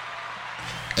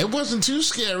 It wasn't too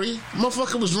scary.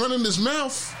 Motherfucker was running his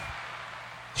mouth.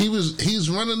 He's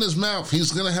running his mouth.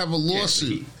 He's gonna have a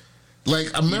lawsuit. He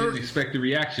didn't expect the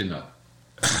reaction though.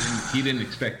 He didn't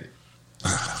expect it.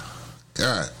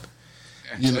 God.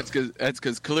 That's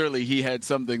because clearly he had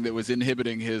something that was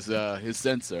inhibiting his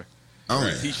censor. Oh,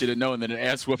 yeah. He should have known that an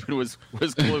ass whooping was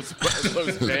close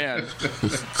band.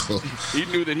 He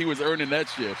knew that he was earning that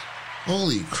shit.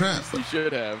 Holy crap! He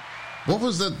should have. What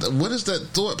was that? What is that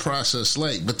thought process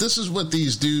like? But this is what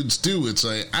these dudes do. It's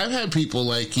like I've had people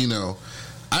like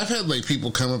I've had like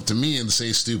people come up to me and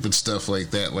say stupid stuff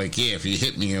like that. Like, yeah, if you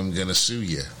hit me, I'm gonna sue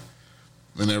you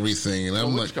and everything. And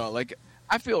I'm like.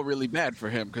 I feel really bad for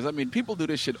him because, I mean, people do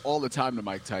this shit all the time to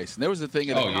Mike Tyson. There was a thing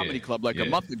at a comedy club like a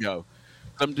month ago.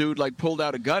 Some dude, like, pulled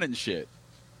out a gun and shit.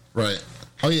 Right.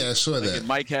 Oh, yeah, I saw that. And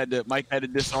Mike had to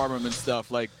disarm him and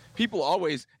stuff. Like, people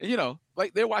always, you know,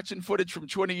 like, they're watching footage from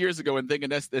 20 years ago and thinking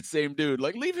that's that same dude.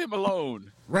 Like, leave him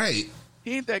alone. Right.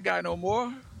 He ain't that guy no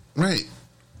more. Right.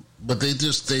 But they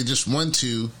just want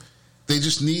to,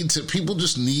 people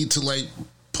just need to, like,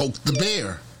 poke the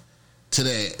bear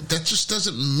today. That just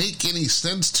doesn't make any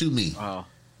sense to me. Wow.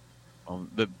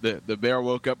 The bear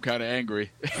woke up kind of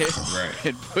angry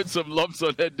and put some lumps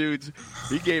on that dude's.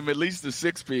 He gave him at least a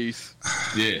 6-piece.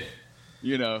 Yeah.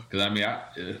 You know. Because, I mean,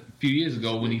 a few years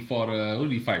ago when he fought, who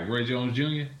did he fight? Roy Jones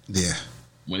Jr.? Yeah.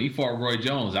 When he fought Roy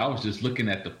Jones, I was just looking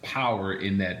at the power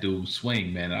in that dude's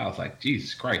swing, man. And I was like,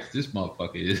 Jesus Christ, this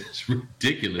motherfucker is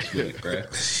ridiculous with it, bro.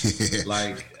 Yeah.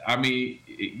 Like, I mean,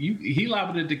 he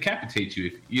liable to decapitate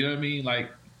you. You know what I mean? Like,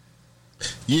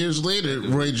 years later,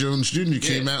 Roy Jones Jr.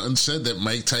 came out and said that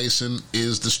Mike Tyson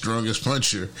is the strongest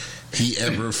puncher he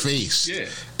ever faced. Yeah.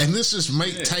 And this is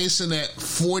Mike Tyson at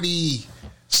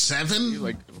 47,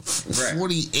 like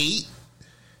 48.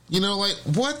 You know, like,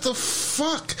 what the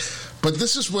fuck? But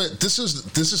this is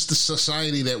the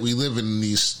society that we live in.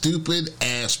 These stupid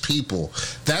ass people.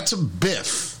 That's a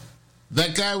biff.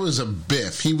 That guy was a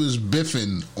biff. He was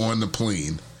biffing on the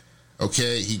plane.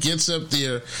 Okay, he gets up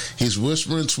there, he's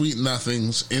whispering sweet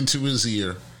nothings into his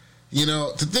ear. You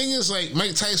know, the thing is, like,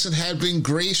 Mike Tyson had been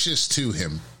gracious to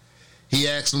him. He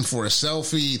asked him for a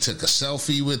selfie, he took a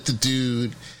selfie with the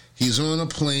dude. He's on a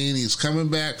plane, he's coming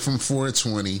back from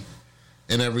 420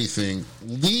 and everything.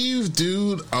 Leave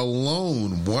dude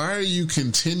alone. Why are you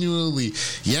continually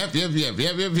yep.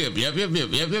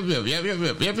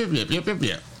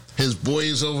 His boy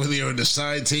is over there on the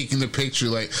side taking the picture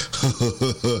like,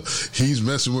 he's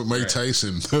messing with Mike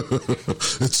Tyson.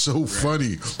 It's so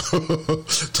funny.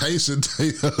 Tyson.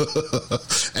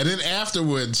 And then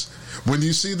afterwards, when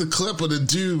you see the clip of the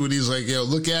dude, when he's like, yo,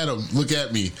 look at him, look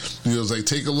at me. He was like,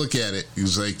 take a look at it. He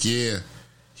was like, yeah,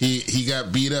 he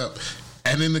got beat up.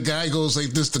 And then the guy goes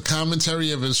like this, the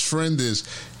commentary of his friend is,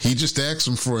 he just asked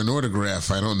him for an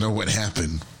autograph. I don't know what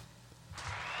happened.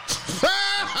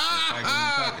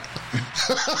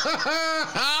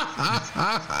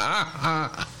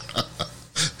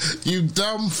 You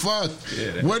dumb fuck.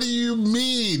 Yeah, what do you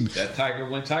mean? That tiger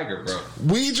went tiger, bro.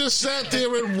 We just sat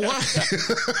there and watched.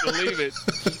 Believe it.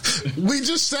 We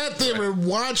just sat there and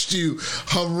watched you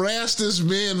harass this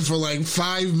man for like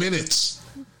 5 minutes.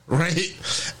 Right?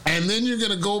 And then you're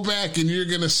going to go back and you're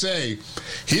going to say,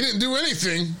 he didn't do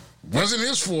anything. Wasn't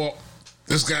his fault.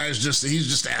 This guy's he's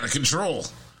just out of control.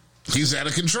 He's out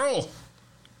of control.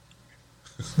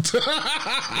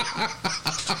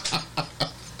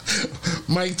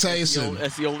 Mike Tyson.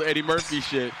 That's the old Eddie Murphy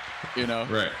shit, you know?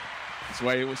 Right. That's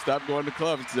why he would stop going to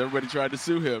clubs, because everybody tried to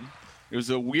sue him. It was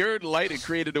a weird light. It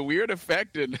created a weird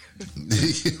effect. And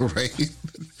right?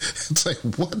 It's like,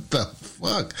 what the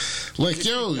fuck? Like,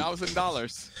 yo,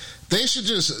 $1,000. They should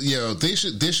just,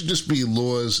 there should just be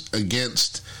laws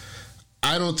against.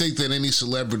 I don't think that any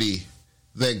celebrity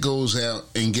that goes out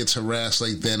and gets harassed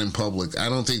like that in public, I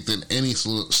don't think that any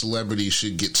celebrity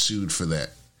should get sued for that.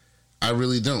 I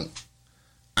really don't.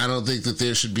 I don't think that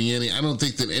there should be any. I don't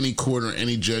think that any court or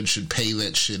any judge should pay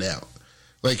that shit out.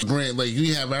 Like, Grant, like,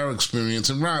 we have our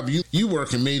experience. And, Rob, you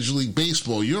work in Major League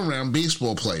Baseball. You're around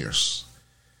baseball players.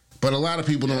 But a lot of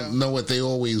people don't know what they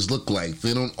always look like.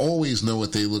 They don't always know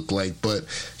what they look like. But,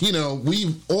 you know,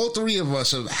 all three of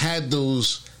us have had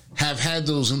those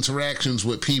interactions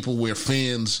with people where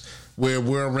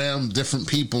we're around different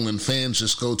people and fans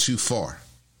just go too far.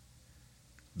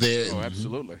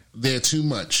 Absolutely. They're too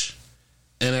much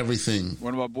and everything.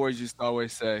 One of our boys used to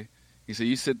always say, he said,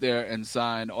 you sit there and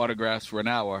sign autographs for an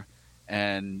hour,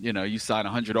 and, you know, you sign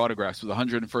 100 autographs with the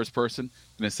 101st person,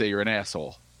 and they say you're an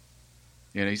asshole.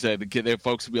 You know, he said their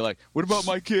folks would be like, what about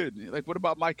my kid? Like, what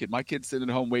about my kid? My kid's sitting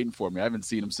at home waiting for me. I haven't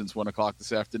seen him since 1 o'clock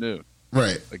this afternoon.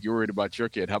 Right. Like, you're worried about your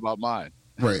kid. How about mine?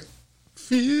 Right.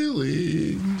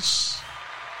 Feelings.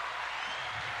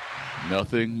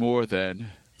 Nothing more than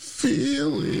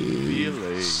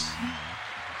feelings.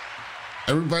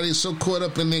 Everybody's so caught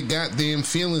up in their goddamn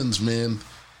feelings, man.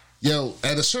 Yo,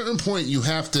 at a certain point, you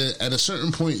got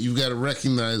to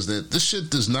recognize that this shit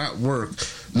does not work.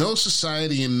 No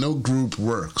society and no group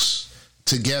works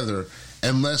together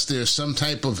unless there's some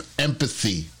type of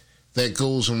empathy that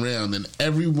goes around, and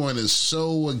everyone is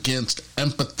so against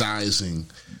empathizing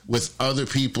with other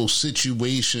people's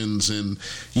situations, and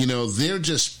they're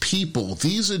just people.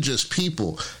 These are just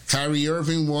people. Kyrie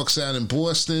Irving walks out in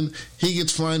Boston, he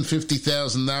gets fined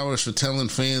 $50,000 for telling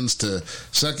fans to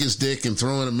suck his dick and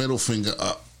throwing a middle finger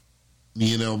up,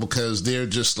 because they're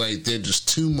just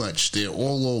too much. They're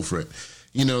all over it.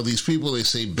 These people, they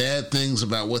say bad things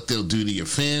about what they'll do to your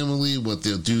family, what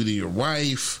they'll do to your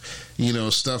wife,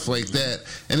 stuff like that.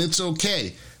 And it's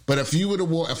okay. But if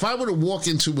I were to walk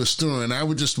into a store and I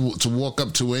would just to walk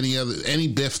up to any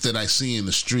biff that I see in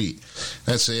the street,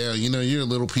 I'd say, oh, you're a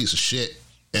little piece of shit.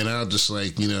 And I'll just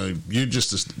you're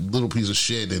just a little piece of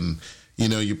shit, and,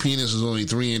 your penis is only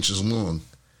 3 inches long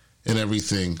and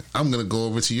everything. I'm going to go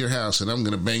over to your house and I'm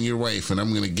going to bang your wife, and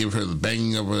I'm going to give her the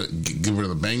banging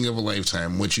of a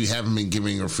lifetime, which you haven't been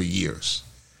giving her for years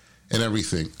and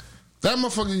everything. That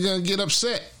motherfucker going to get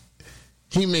upset.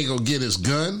 He may go get his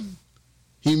gun.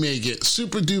 He may get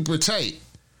super duper tight.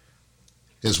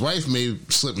 His wife may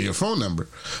slip me her phone number,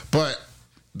 but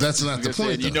that's not the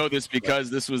point. You know this because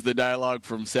this was the dialogue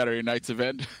from Saturday night's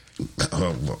event?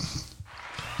 Oh, well,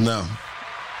 no.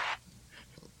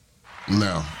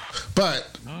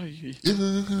 But,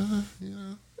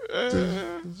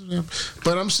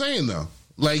 but I'm saying though,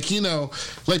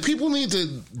 people need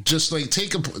to just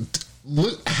take a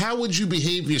look. How would you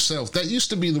behave yourself? That used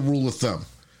to be the rule of thumb.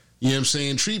 You know what I'm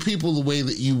saying? Treat people the way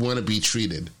that you want to be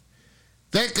treated.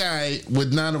 That guy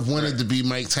would not have wanted to be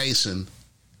Mike Tyson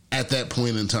at that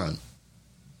point in time.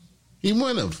 He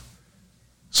wouldn't have.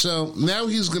 So now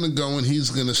he's going to go and he's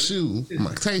going to sue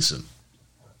Mike Tyson.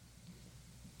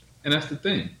 And that's the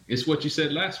thing. It's what you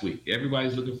said last week.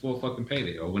 Everybody's looking for a fucking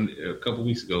payday. Or a couple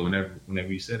weeks ago,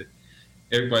 whenever you said it,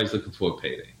 everybody's looking for a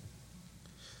payday.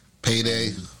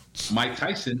 Payday. Mike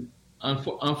Tyson,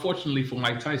 unfortunately for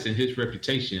Mike Tyson, his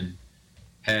reputation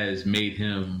has made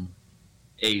him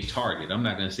a target. I'm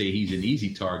not going to say he's an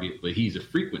easy target, but he's a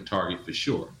frequent target for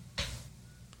sure.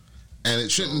 And it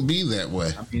shouldn't be that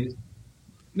way.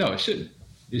 No, it shouldn't.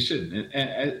 It shouldn't.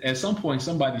 And at some point,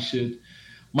 somebody should.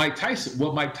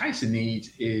 What Mike Tyson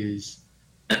needs is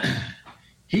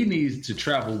he needs to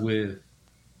travel with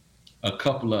a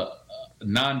couple of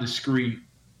non-discreet,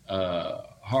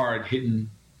 hard-hitting,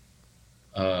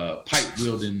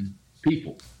 pipe-wielding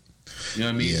people. You know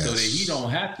what I mean? Yes. So that he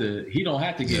don't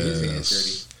have to get his hands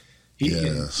dirty. He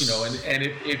can, and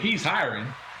if he's hiring,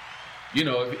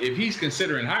 if he's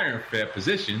considering hiring for that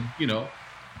position,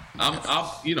 I'm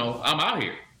out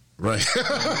here. Right.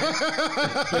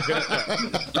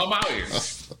 I'm out here.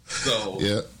 So,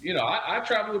 I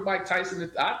travel with Mike Tyson.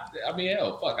 I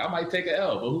might take an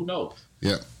L, but who knows?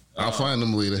 Yeah. I'll find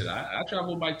them later. I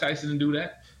travel with Mike Tyson and do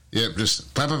that. Yeah,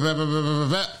 just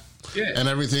yeah, and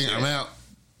everything. I'm out.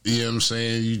 You know what I'm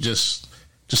saying? You just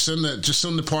send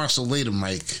the parcel later,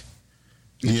 Mike.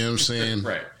 You know what I'm saying?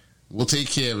 Right. We'll take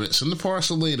care of it. Send the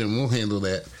parcel later and we'll handle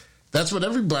that. That's what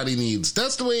everybody needs.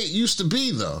 That's the way it used to be,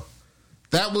 though.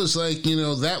 That was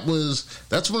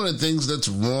that's one of the things that's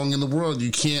wrong in the world.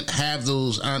 You can't have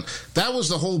those on. That was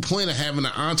the whole point of having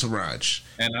an entourage.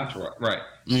 An entourage, right.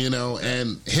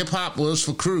 And hip hop was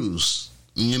for crews,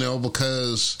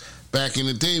 because back in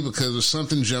the day, because if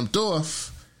something jumped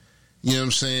off, you know what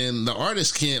I'm saying, the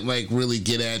artist can't really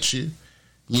get at you.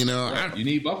 Right. You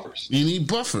need buffers. You need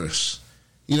buffers.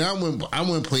 I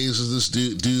went places, this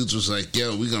dudes was like,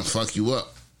 yo, we're going to fuck you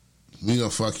up. We're going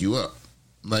to fuck you up.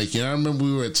 I remember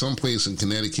we were at some place in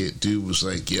Connecticut. Dude was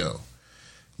like, yo,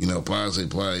 blase,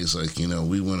 blah. He's like,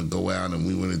 we want to go out and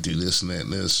we want to do this and that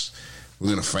and this. We're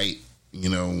going to fight.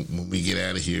 When we get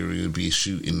out of here, we're going to be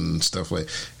shooting and stuff like.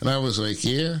 And I was like,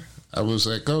 yeah. I was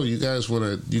like, oh, you guys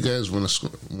want to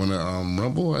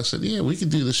rumble? I said, yeah, we can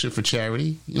do this shit for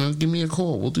charity. Give me a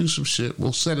call. We'll do some shit.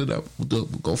 We'll set it up. We'll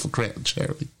go for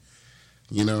charity.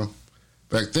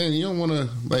 Back then, you don't want to,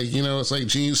 it's like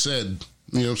Gene said.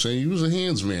 You know what I'm saying? You was a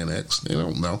hands man, X. They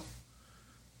don't know.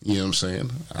 You know what I'm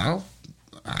saying?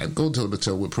 I'd go toe to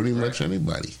toe with pretty much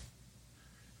anybody.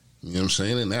 You know what I'm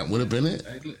saying? And that would have been it.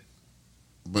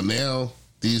 But now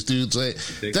these dudes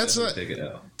that's not.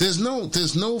 There's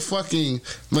no fucking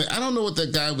I don't know what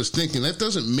that guy was thinking. That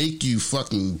doesn't make you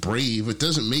fucking brave. It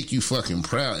doesn't make you fucking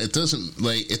proud. It doesn't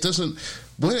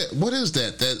What is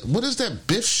that? What is that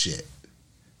Biff shit?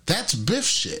 That's Biff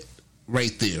shit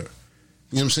right there.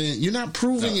 You know what I'm saying? You're not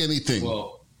proving anything.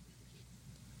 Well,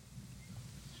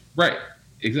 right,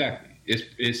 exactly.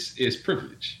 It's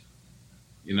privilege.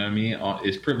 You know what I mean?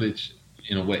 It's privilege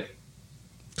in a way. You know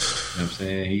what I'm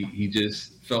saying? He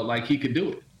just felt like he could do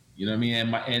it. You know what I mean?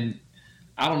 And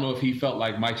I don't know if he felt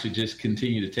like Mike should just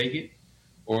continue to take it,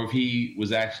 or if he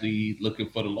was actually looking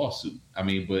for the lawsuit. I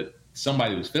mean, but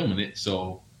somebody was filming it,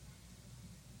 so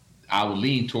I would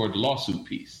lean toward the lawsuit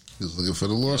piece. He's looking for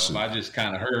the lawsuit. If I just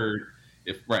kind of heard,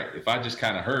 if I just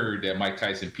kind of heard that Mike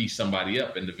Tyson pieced somebody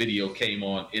up, and the video came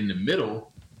on in the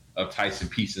middle of Tyson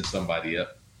piecing somebody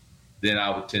up, then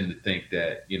I would tend to think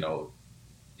that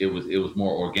it was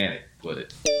more organic.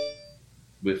 But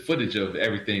with footage of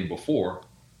everything before,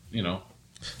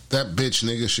 that bitch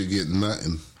nigga should get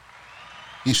nothing.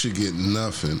 He should get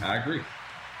nothing. I agree.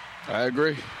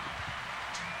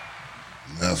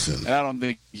 Nothing. And I don't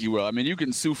think he will. I mean, you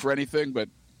can sue for anything, but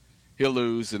he'll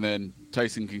lose, and then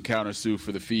Tyson can counter-sue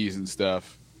for the fees and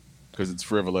stuff because it's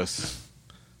frivolous.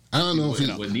 I don't know if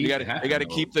they got to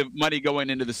keep the money going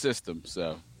into the system.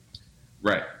 So,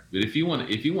 right. But if you want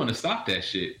to stop that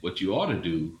shit, what you ought to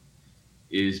do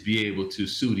is be able to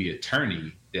sue the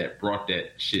attorney that brought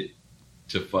that shit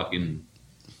to fucking,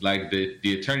 like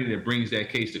the attorney that brings that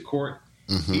case to court.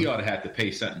 Mm-hmm. He ought to have to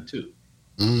pay something too.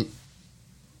 Mm-hmm.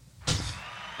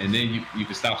 And then you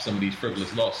can stop some of these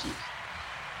frivolous lawsuits.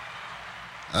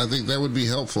 I think that would be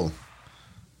helpful.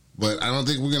 But I don't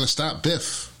think we're going to stop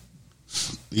Biff.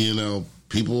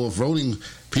 People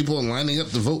are lining up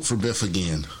to vote for Biff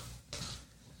again.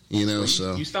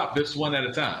 So you stop Biffs one at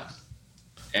a time.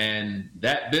 And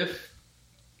that Biff,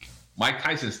 Mike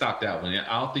Tyson stopped that one.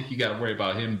 I don't think you got to worry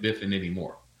about him biffing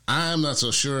anymore. I'm not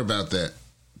so sure about that.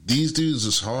 These dudes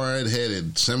is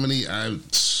hard-headed.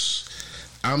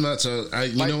 I'm not so.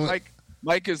 Know what?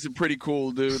 Mike is a pretty cool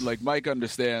dude. Like Mike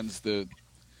understands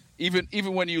even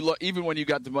when you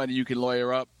got the money, you can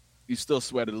lawyer up. You still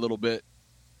sweat it a little bit,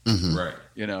 mm-hmm. Right?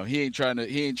 He ain't trying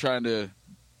to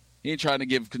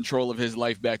give control of his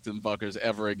life back to them fuckers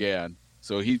ever again.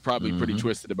 So he's probably pretty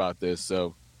twisted about this.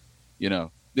 So,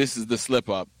 this is the slip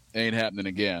up. Ain't happening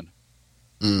again.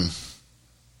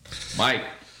 Mike,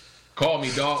 call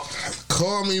me, dog.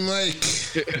 Call me, Mike.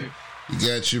 We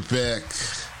got your back.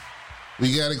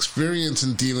 We got experience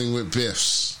in dealing with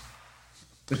Biffs.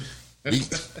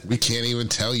 We can't even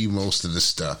tell you most of the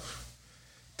stuff.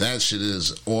 That shit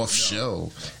is off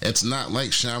show. It's not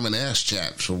like Shaman Ass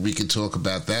Chaps where we can talk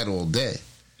about that all day.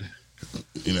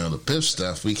 The Biff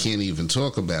stuff we can't even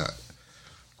talk about.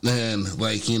 And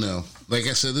like I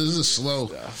said, this is a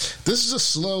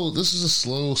slow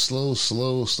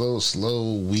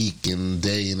week and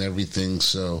day and everything.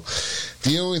 So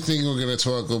the only thing we're going to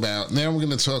talk about now, we're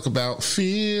going to talk about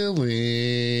feelings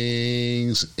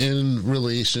in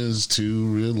relations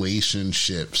to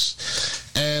relationships.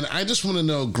 And I just want to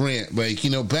know, Grant, back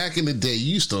in the day,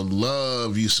 you used to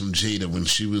love you some Jada when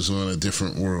she was on A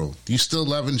Different World. You still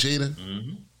loving Jada?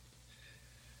 Mm-hmm.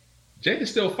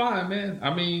 Jada's still fine, man.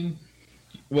 I mean,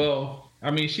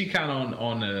 she kind of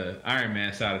on the Iron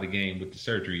Man side of the game with the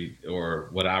surgery, or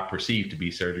what I perceive to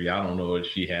be surgery. I don't know if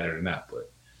she had it or not,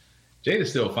 but Jada's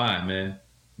still fine, man.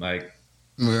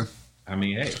 Yeah. I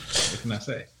mean, hey, what can I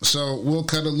say? So we'll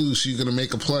cut it loose. You gonna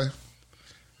make a play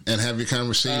and have your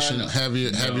conversation, no. have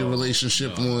your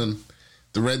relationship on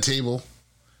the red table,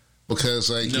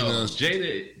 because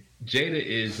Jada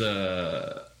is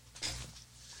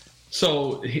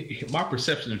So my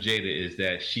perception of Jada is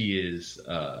that she is,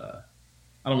 I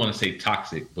don't want to say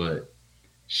toxic, but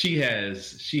she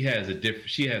has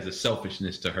a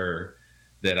selfishness to her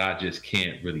that I just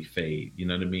can't really fade. You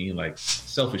know what I mean? Like,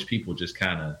 selfish people just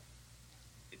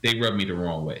they rub me the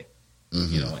wrong way,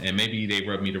 mm-hmm. And maybe they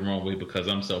rub me the wrong way because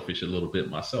I'm selfish a little bit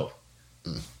myself.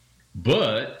 Mm.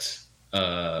 But,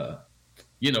 if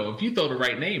you throw the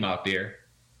right name out there,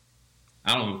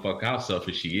 I don't give a fuck how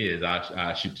selfish she is.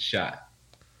 I shoot the shot.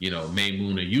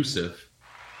 Maimouna Yusuf.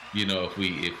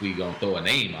 If we gonna throw a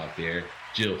name out there,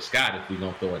 Jill Scott. If we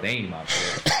gonna throw a name out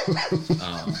there,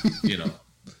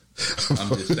 I'm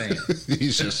just saying.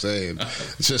 He's just saying.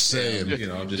 Just saying.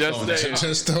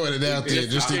 Just throwing it out there,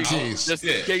 just in case. Just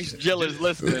in case Jill is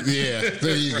listening. Yeah,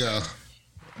 there you go.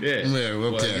 Yeah.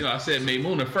 Okay. Well, I said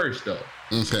Maimouna first, though.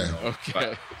 Okay.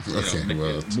 Okay.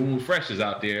 Moon Fresh is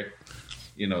out there.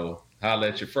 Holla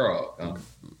at your frog.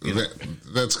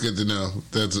 That's good to know.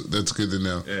 That's good to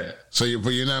know. Yeah. So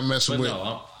you're not messing with.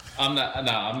 No, I'm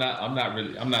not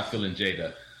really. I'm not feeling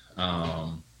Jada.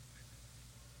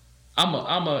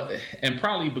 And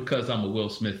probably because I'm a Will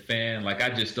Smith fan, I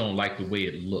just don't like the way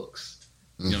it looks.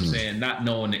 You know what I'm saying? Not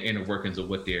knowing the inner workings of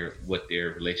what their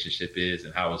relationship is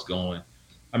and how it's going.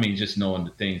 I mean, just knowing the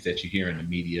things that you hear in the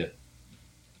media.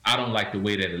 I don't like the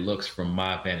way that it looks from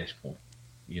my vantage point.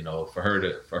 For her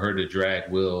to drag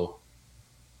Will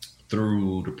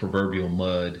through the proverbial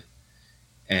mud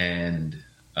and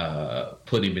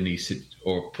put him in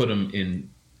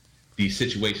these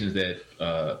situations that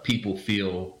people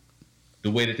feel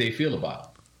the way that they feel about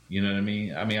him. You know what I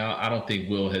mean? I mean, I don't think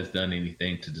Will has done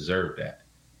anything to deserve that.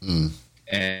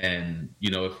 And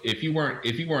you know, if you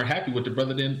weren't happy with the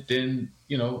brother, then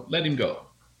you know, let him go.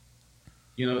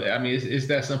 You know, I mean, it's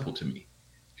that simple to me.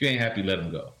 If you ain't happy, let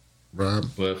him go. Right.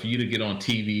 But for you to get on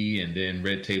TV and then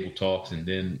Red Table Talks and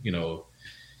then, you know,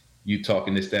 you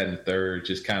talking this, that, and the third,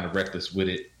 just kind of reckless with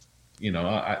it, you know,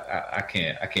 I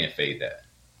can't fade that.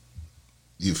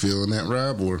 You feeling that,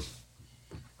 Rob, or?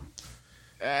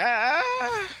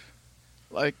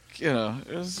 Like, you know,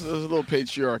 there's a little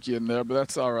patriarchy in there, but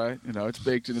that's all right. You know, it's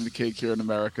baked into the cake here in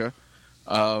America.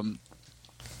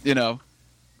 You know,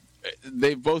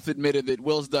 they've both admitted that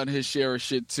Will's done his share of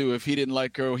shit too. If he didn't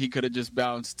like her, he could have just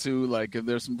bounced too. Like, if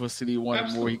there's some pussy he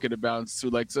wanted more, he could have bounced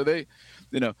too. Like, so they,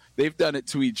 you know, they've done it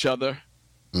to each other.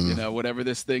 You know, whatever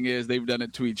this thing is, they've done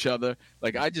it to each other.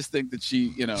 Like, I just think that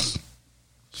she, you know,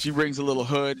 she brings a little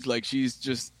hood. Like, she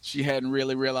hadn't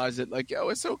really realized it. Like, yo,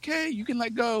 it's okay. You can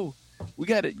let go. We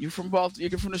got it. You're from Baltimore.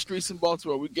 You're from the streets in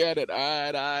Baltimore. We get it.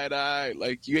 All right.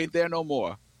 Like, you ain't there no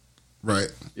more.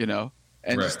 Right. You know?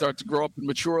 And Right. just start to grow up and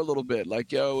mature a little bit.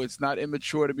 Like, yo, it's not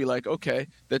immature to be like, okay,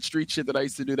 that street shit that I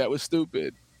used to do, that was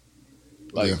stupid.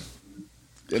 Like,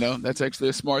 you know, that's actually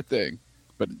a smart thing.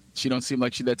 But she don't seem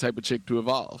like she that type of chick to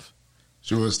evolve.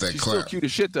 She was that She's clap. still cute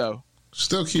as shit, though.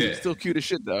 Still cute. Yeah. Still cute as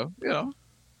shit, though. You know,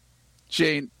 she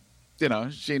ain't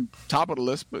top of the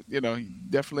list, but, you know,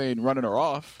 definitely ain't running her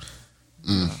off.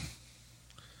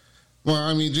 Well,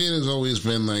 I mean, Jada's always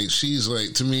been like, she's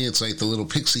like, to me, it's like the little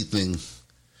pixie thing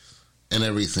and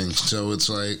everything. So it's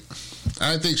like,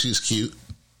 I think she's cute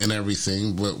and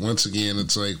everything, but once again,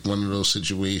 it's like one of those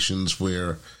situations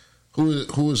where, who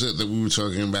is it that we were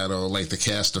talking about? Oh, like the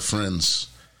cast of Friends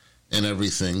and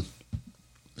everything.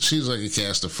 She's like a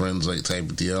cast of Friends, like type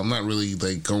of deal. I'm not really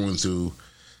like jumping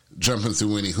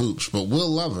through any hoops, but we'll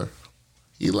love her.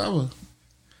 He love her.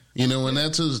 You know, and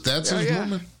that's his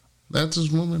woman. That's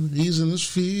his woman. He's in his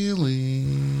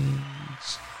feelings.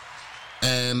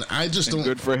 And I just don't.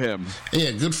 Good for him.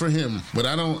 Yeah, good for him. But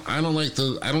I don't like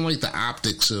the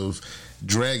optics of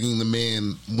dragging the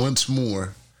man once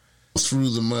more through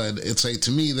the mud. It's like,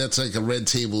 to me, that's like a Red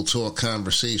Table Talk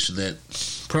conversation that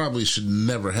probably should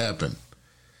never happen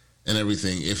and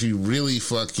everything. If you really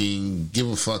fucking give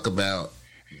a fuck about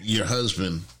your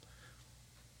husband,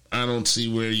 I don't see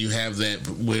where you have that,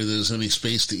 where there's any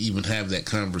space to even have that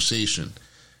conversation.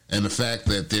 And the fact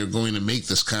that they're going to make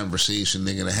this conversation,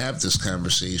 they're going to have this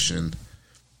conversation,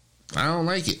 I don't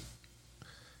like it.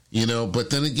 You know, but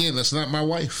then again, that's not my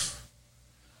wife.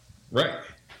 Right.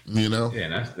 You know?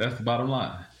 Yeah, that's the bottom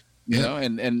line. You know,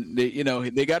 and they, you know,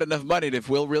 they got enough money that if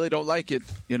Will really don't like it,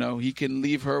 you know, he can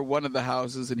leave her one of the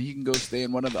houses and he can go stay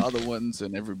in one of the other ones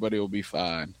and everybody will be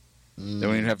fine. They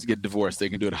don't even have to get divorced. They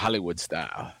can do it Hollywood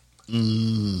style.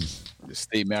 Just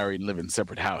stay married and live in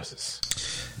separate houses.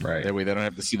 Right. That way they don't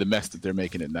have to see the mess that they're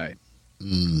making at night.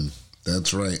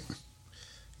 That's right.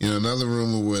 You know, another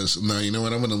rumor was, no, you know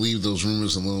what, I'm going to leave those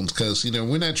rumors alone because, you know,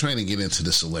 we're not trying to get into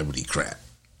the celebrity crap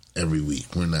every week.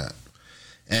 We're not.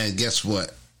 And guess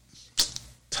what?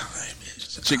 Time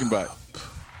is Chicken butt.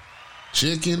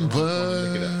 Chicken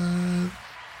butt.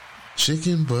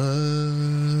 Chicken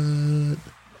butt.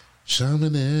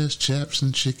 Shaman ass chaps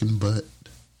and chicken butt.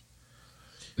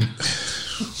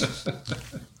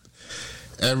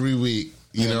 Every week,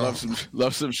 you know.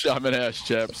 Love some shaman ass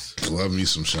chaps. Love me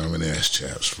some shaman ass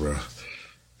chaps, bro.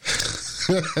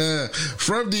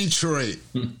 From Detroit.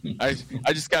 I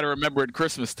just got to remember at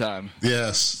Christmas time.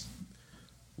 Yes.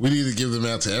 We need to give them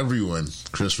out to everyone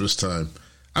Christmas time.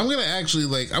 I'm going to actually,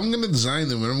 I'm going to design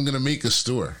them and I'm going to make a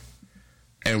store.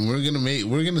 And we're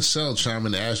going to sell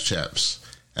shaman ass chaps.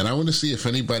 And I want to see if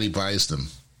anybody buys them.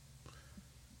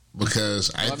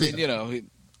 Because I think, mean, you know,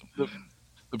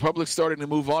 the public's starting to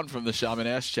move on from the shaman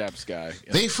ass chaps guy.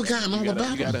 They've forgotten all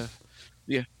about him.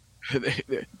 Yeah,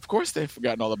 of course they've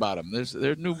forgotten all about him.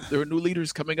 There are new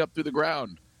leaders coming up through the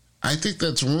ground. I think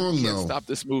that's wrong, Can't though. stop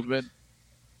this movement.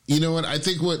 You know what? I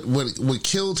think what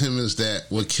killed him is that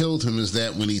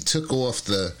when he took off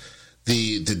the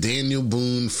Daniel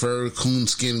Boone fur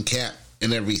coonskin cap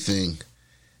and everything,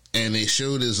 and they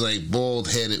showed his bald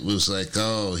head, it was like,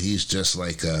 oh, he's just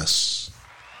like us.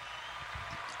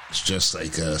 It's just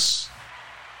like us.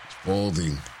 It's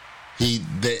balding.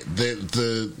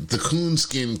 The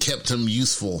coonskin kept him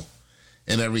youthful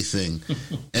and everything,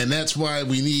 and that's why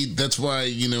he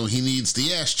needs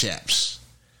the ass chaps.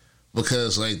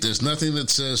 Because, there's nothing that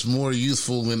says more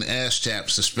youthful than ass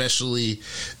chaps, especially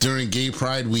during Gay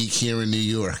Pride Week here in New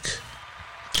York.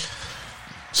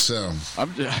 So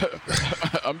I'm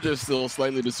just still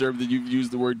slightly disturbed that you've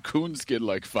used the word coonskin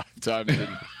 5 times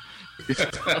Is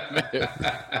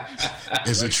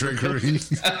it triggering?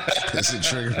 Is it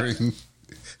triggering?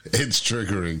 It's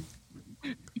triggering.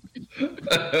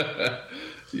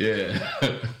 Yeah.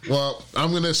 Well,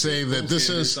 I'm going to say that this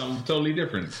is something totally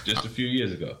different just a few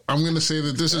years ago. I'm going to say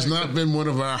that this has not been one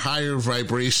of our higher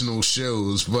vibrational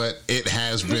shows, but it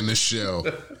has been a show.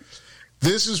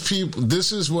 This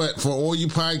is what, for all you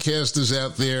podcasters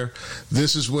out there,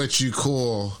 this is what you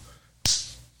call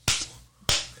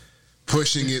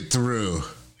pushing it through.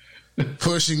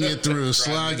 Pushing it through,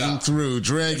 slogging through,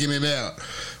 dragging it out.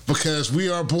 Because we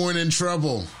are born in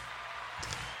trouble.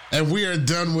 And we are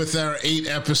done with our 8th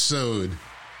episode.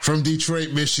 From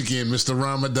Detroit, Michigan, Mr.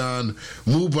 Ramadan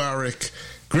Mubarak,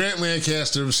 Grant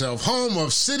Lancaster himself, home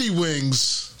of City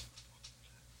Wings.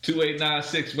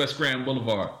 2896 West Grand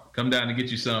Boulevard. Come down and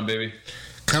get you some, baby.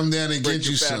 Come down and get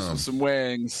you some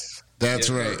wings. That's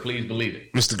yes, right. Sir, please believe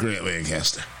it. Mr. Grant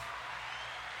Lancaster.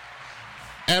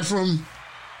 And from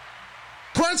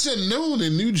parts unknown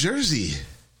in New Jersey,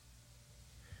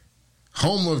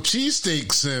 home of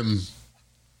cheesesteaks and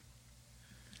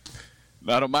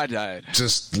not on my diet.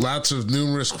 just lots of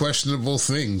numerous questionable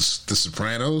things. The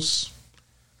Sopranos,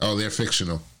 oh, they're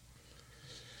fictional.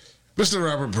 Mr.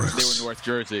 Robert Brooks. They were North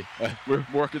Jersey. We're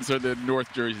more concerned they're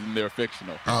North Jersey than they're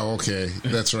fictional. Oh, okay.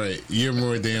 That's right. You're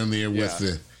more down there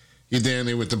with you're down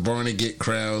there with the Barnegat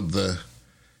crowd, the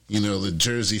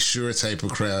Jersey Shore type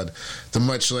of crowd. The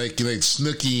much like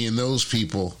Snooki and those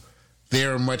people.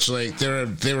 They're much like they're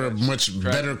a much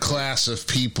better class of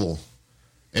people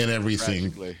and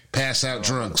everything. Tragically. Pass out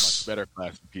drunks. Much better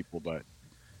class of people, but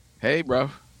hey, bro,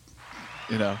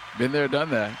 been there, done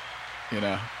that.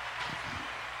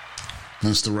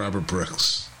 Mr. Robert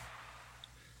Brooks.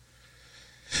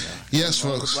 Yes,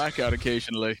 folks. Blackout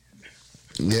occasionally.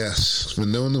 Yes,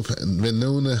 been known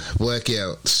to black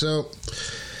out. So,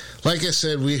 like I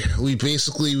said, we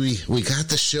basically got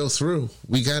the show through.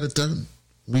 We got it done.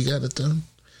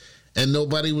 And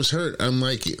nobody was hurt.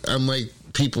 Unlike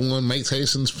people on Mike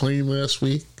Tyson's plane last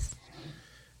week.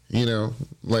 People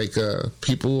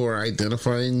who are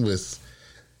identifying with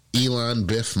Elon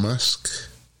Biff Musk.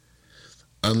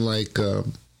 Unlike,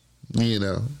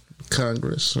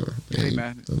 Congress or hey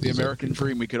man, the American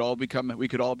dream. We could all be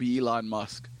Elon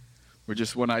Musk. We're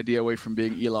just one idea away from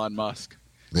being Elon Musk.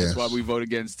 That's why we vote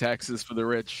against taxes for the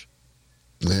rich.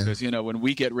 Yeah. Because when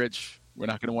we get rich, we're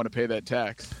not going to want to pay that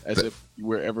tax as if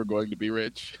we're ever going to be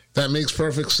rich. That makes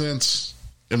perfect sense.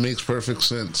 It makes perfect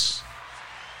sense.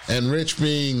 And rich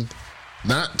being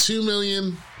not 2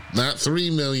 million, not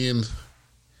 3 million,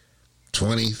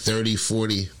 20, 30,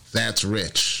 40. That's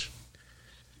rich.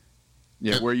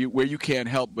 Yeah, where you can't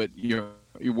help but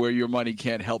where your money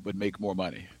can't help but make more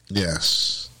money.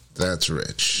 Yes, that's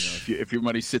rich. If your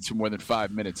money sits for more than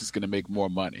 5 minutes, it's going to make more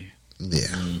money. Yeah,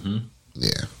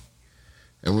 yeah.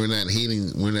 And we're not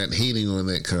hating on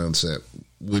that concept.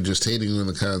 We're just hating on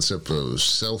the concept of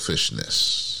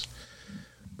selfishness.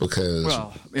 Because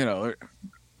a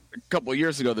couple of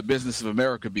years ago, the business of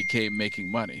America became making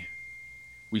money.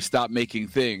 We stopped making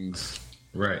things.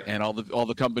 Right. And all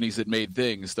the companies that made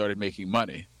things started making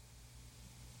money.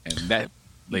 And that,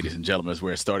 ladies and gentlemen, is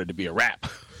where it started to be a wrap.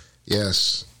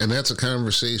 Yes. And that's a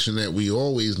conversation that we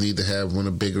always need to have on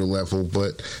a bigger level,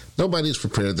 but nobody's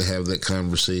prepared to have that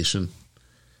conversation.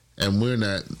 And we're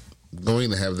not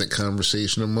going to have that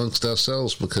conversation amongst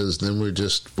ourselves because then we're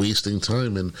just wasting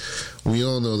time. And we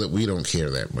all know that we don't care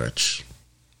that much.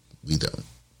 We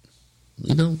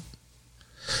don't.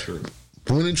 True.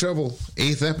 Born in Trouble,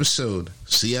 8th episode.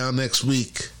 See y'all next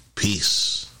week.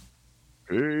 Peace.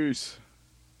 Peace.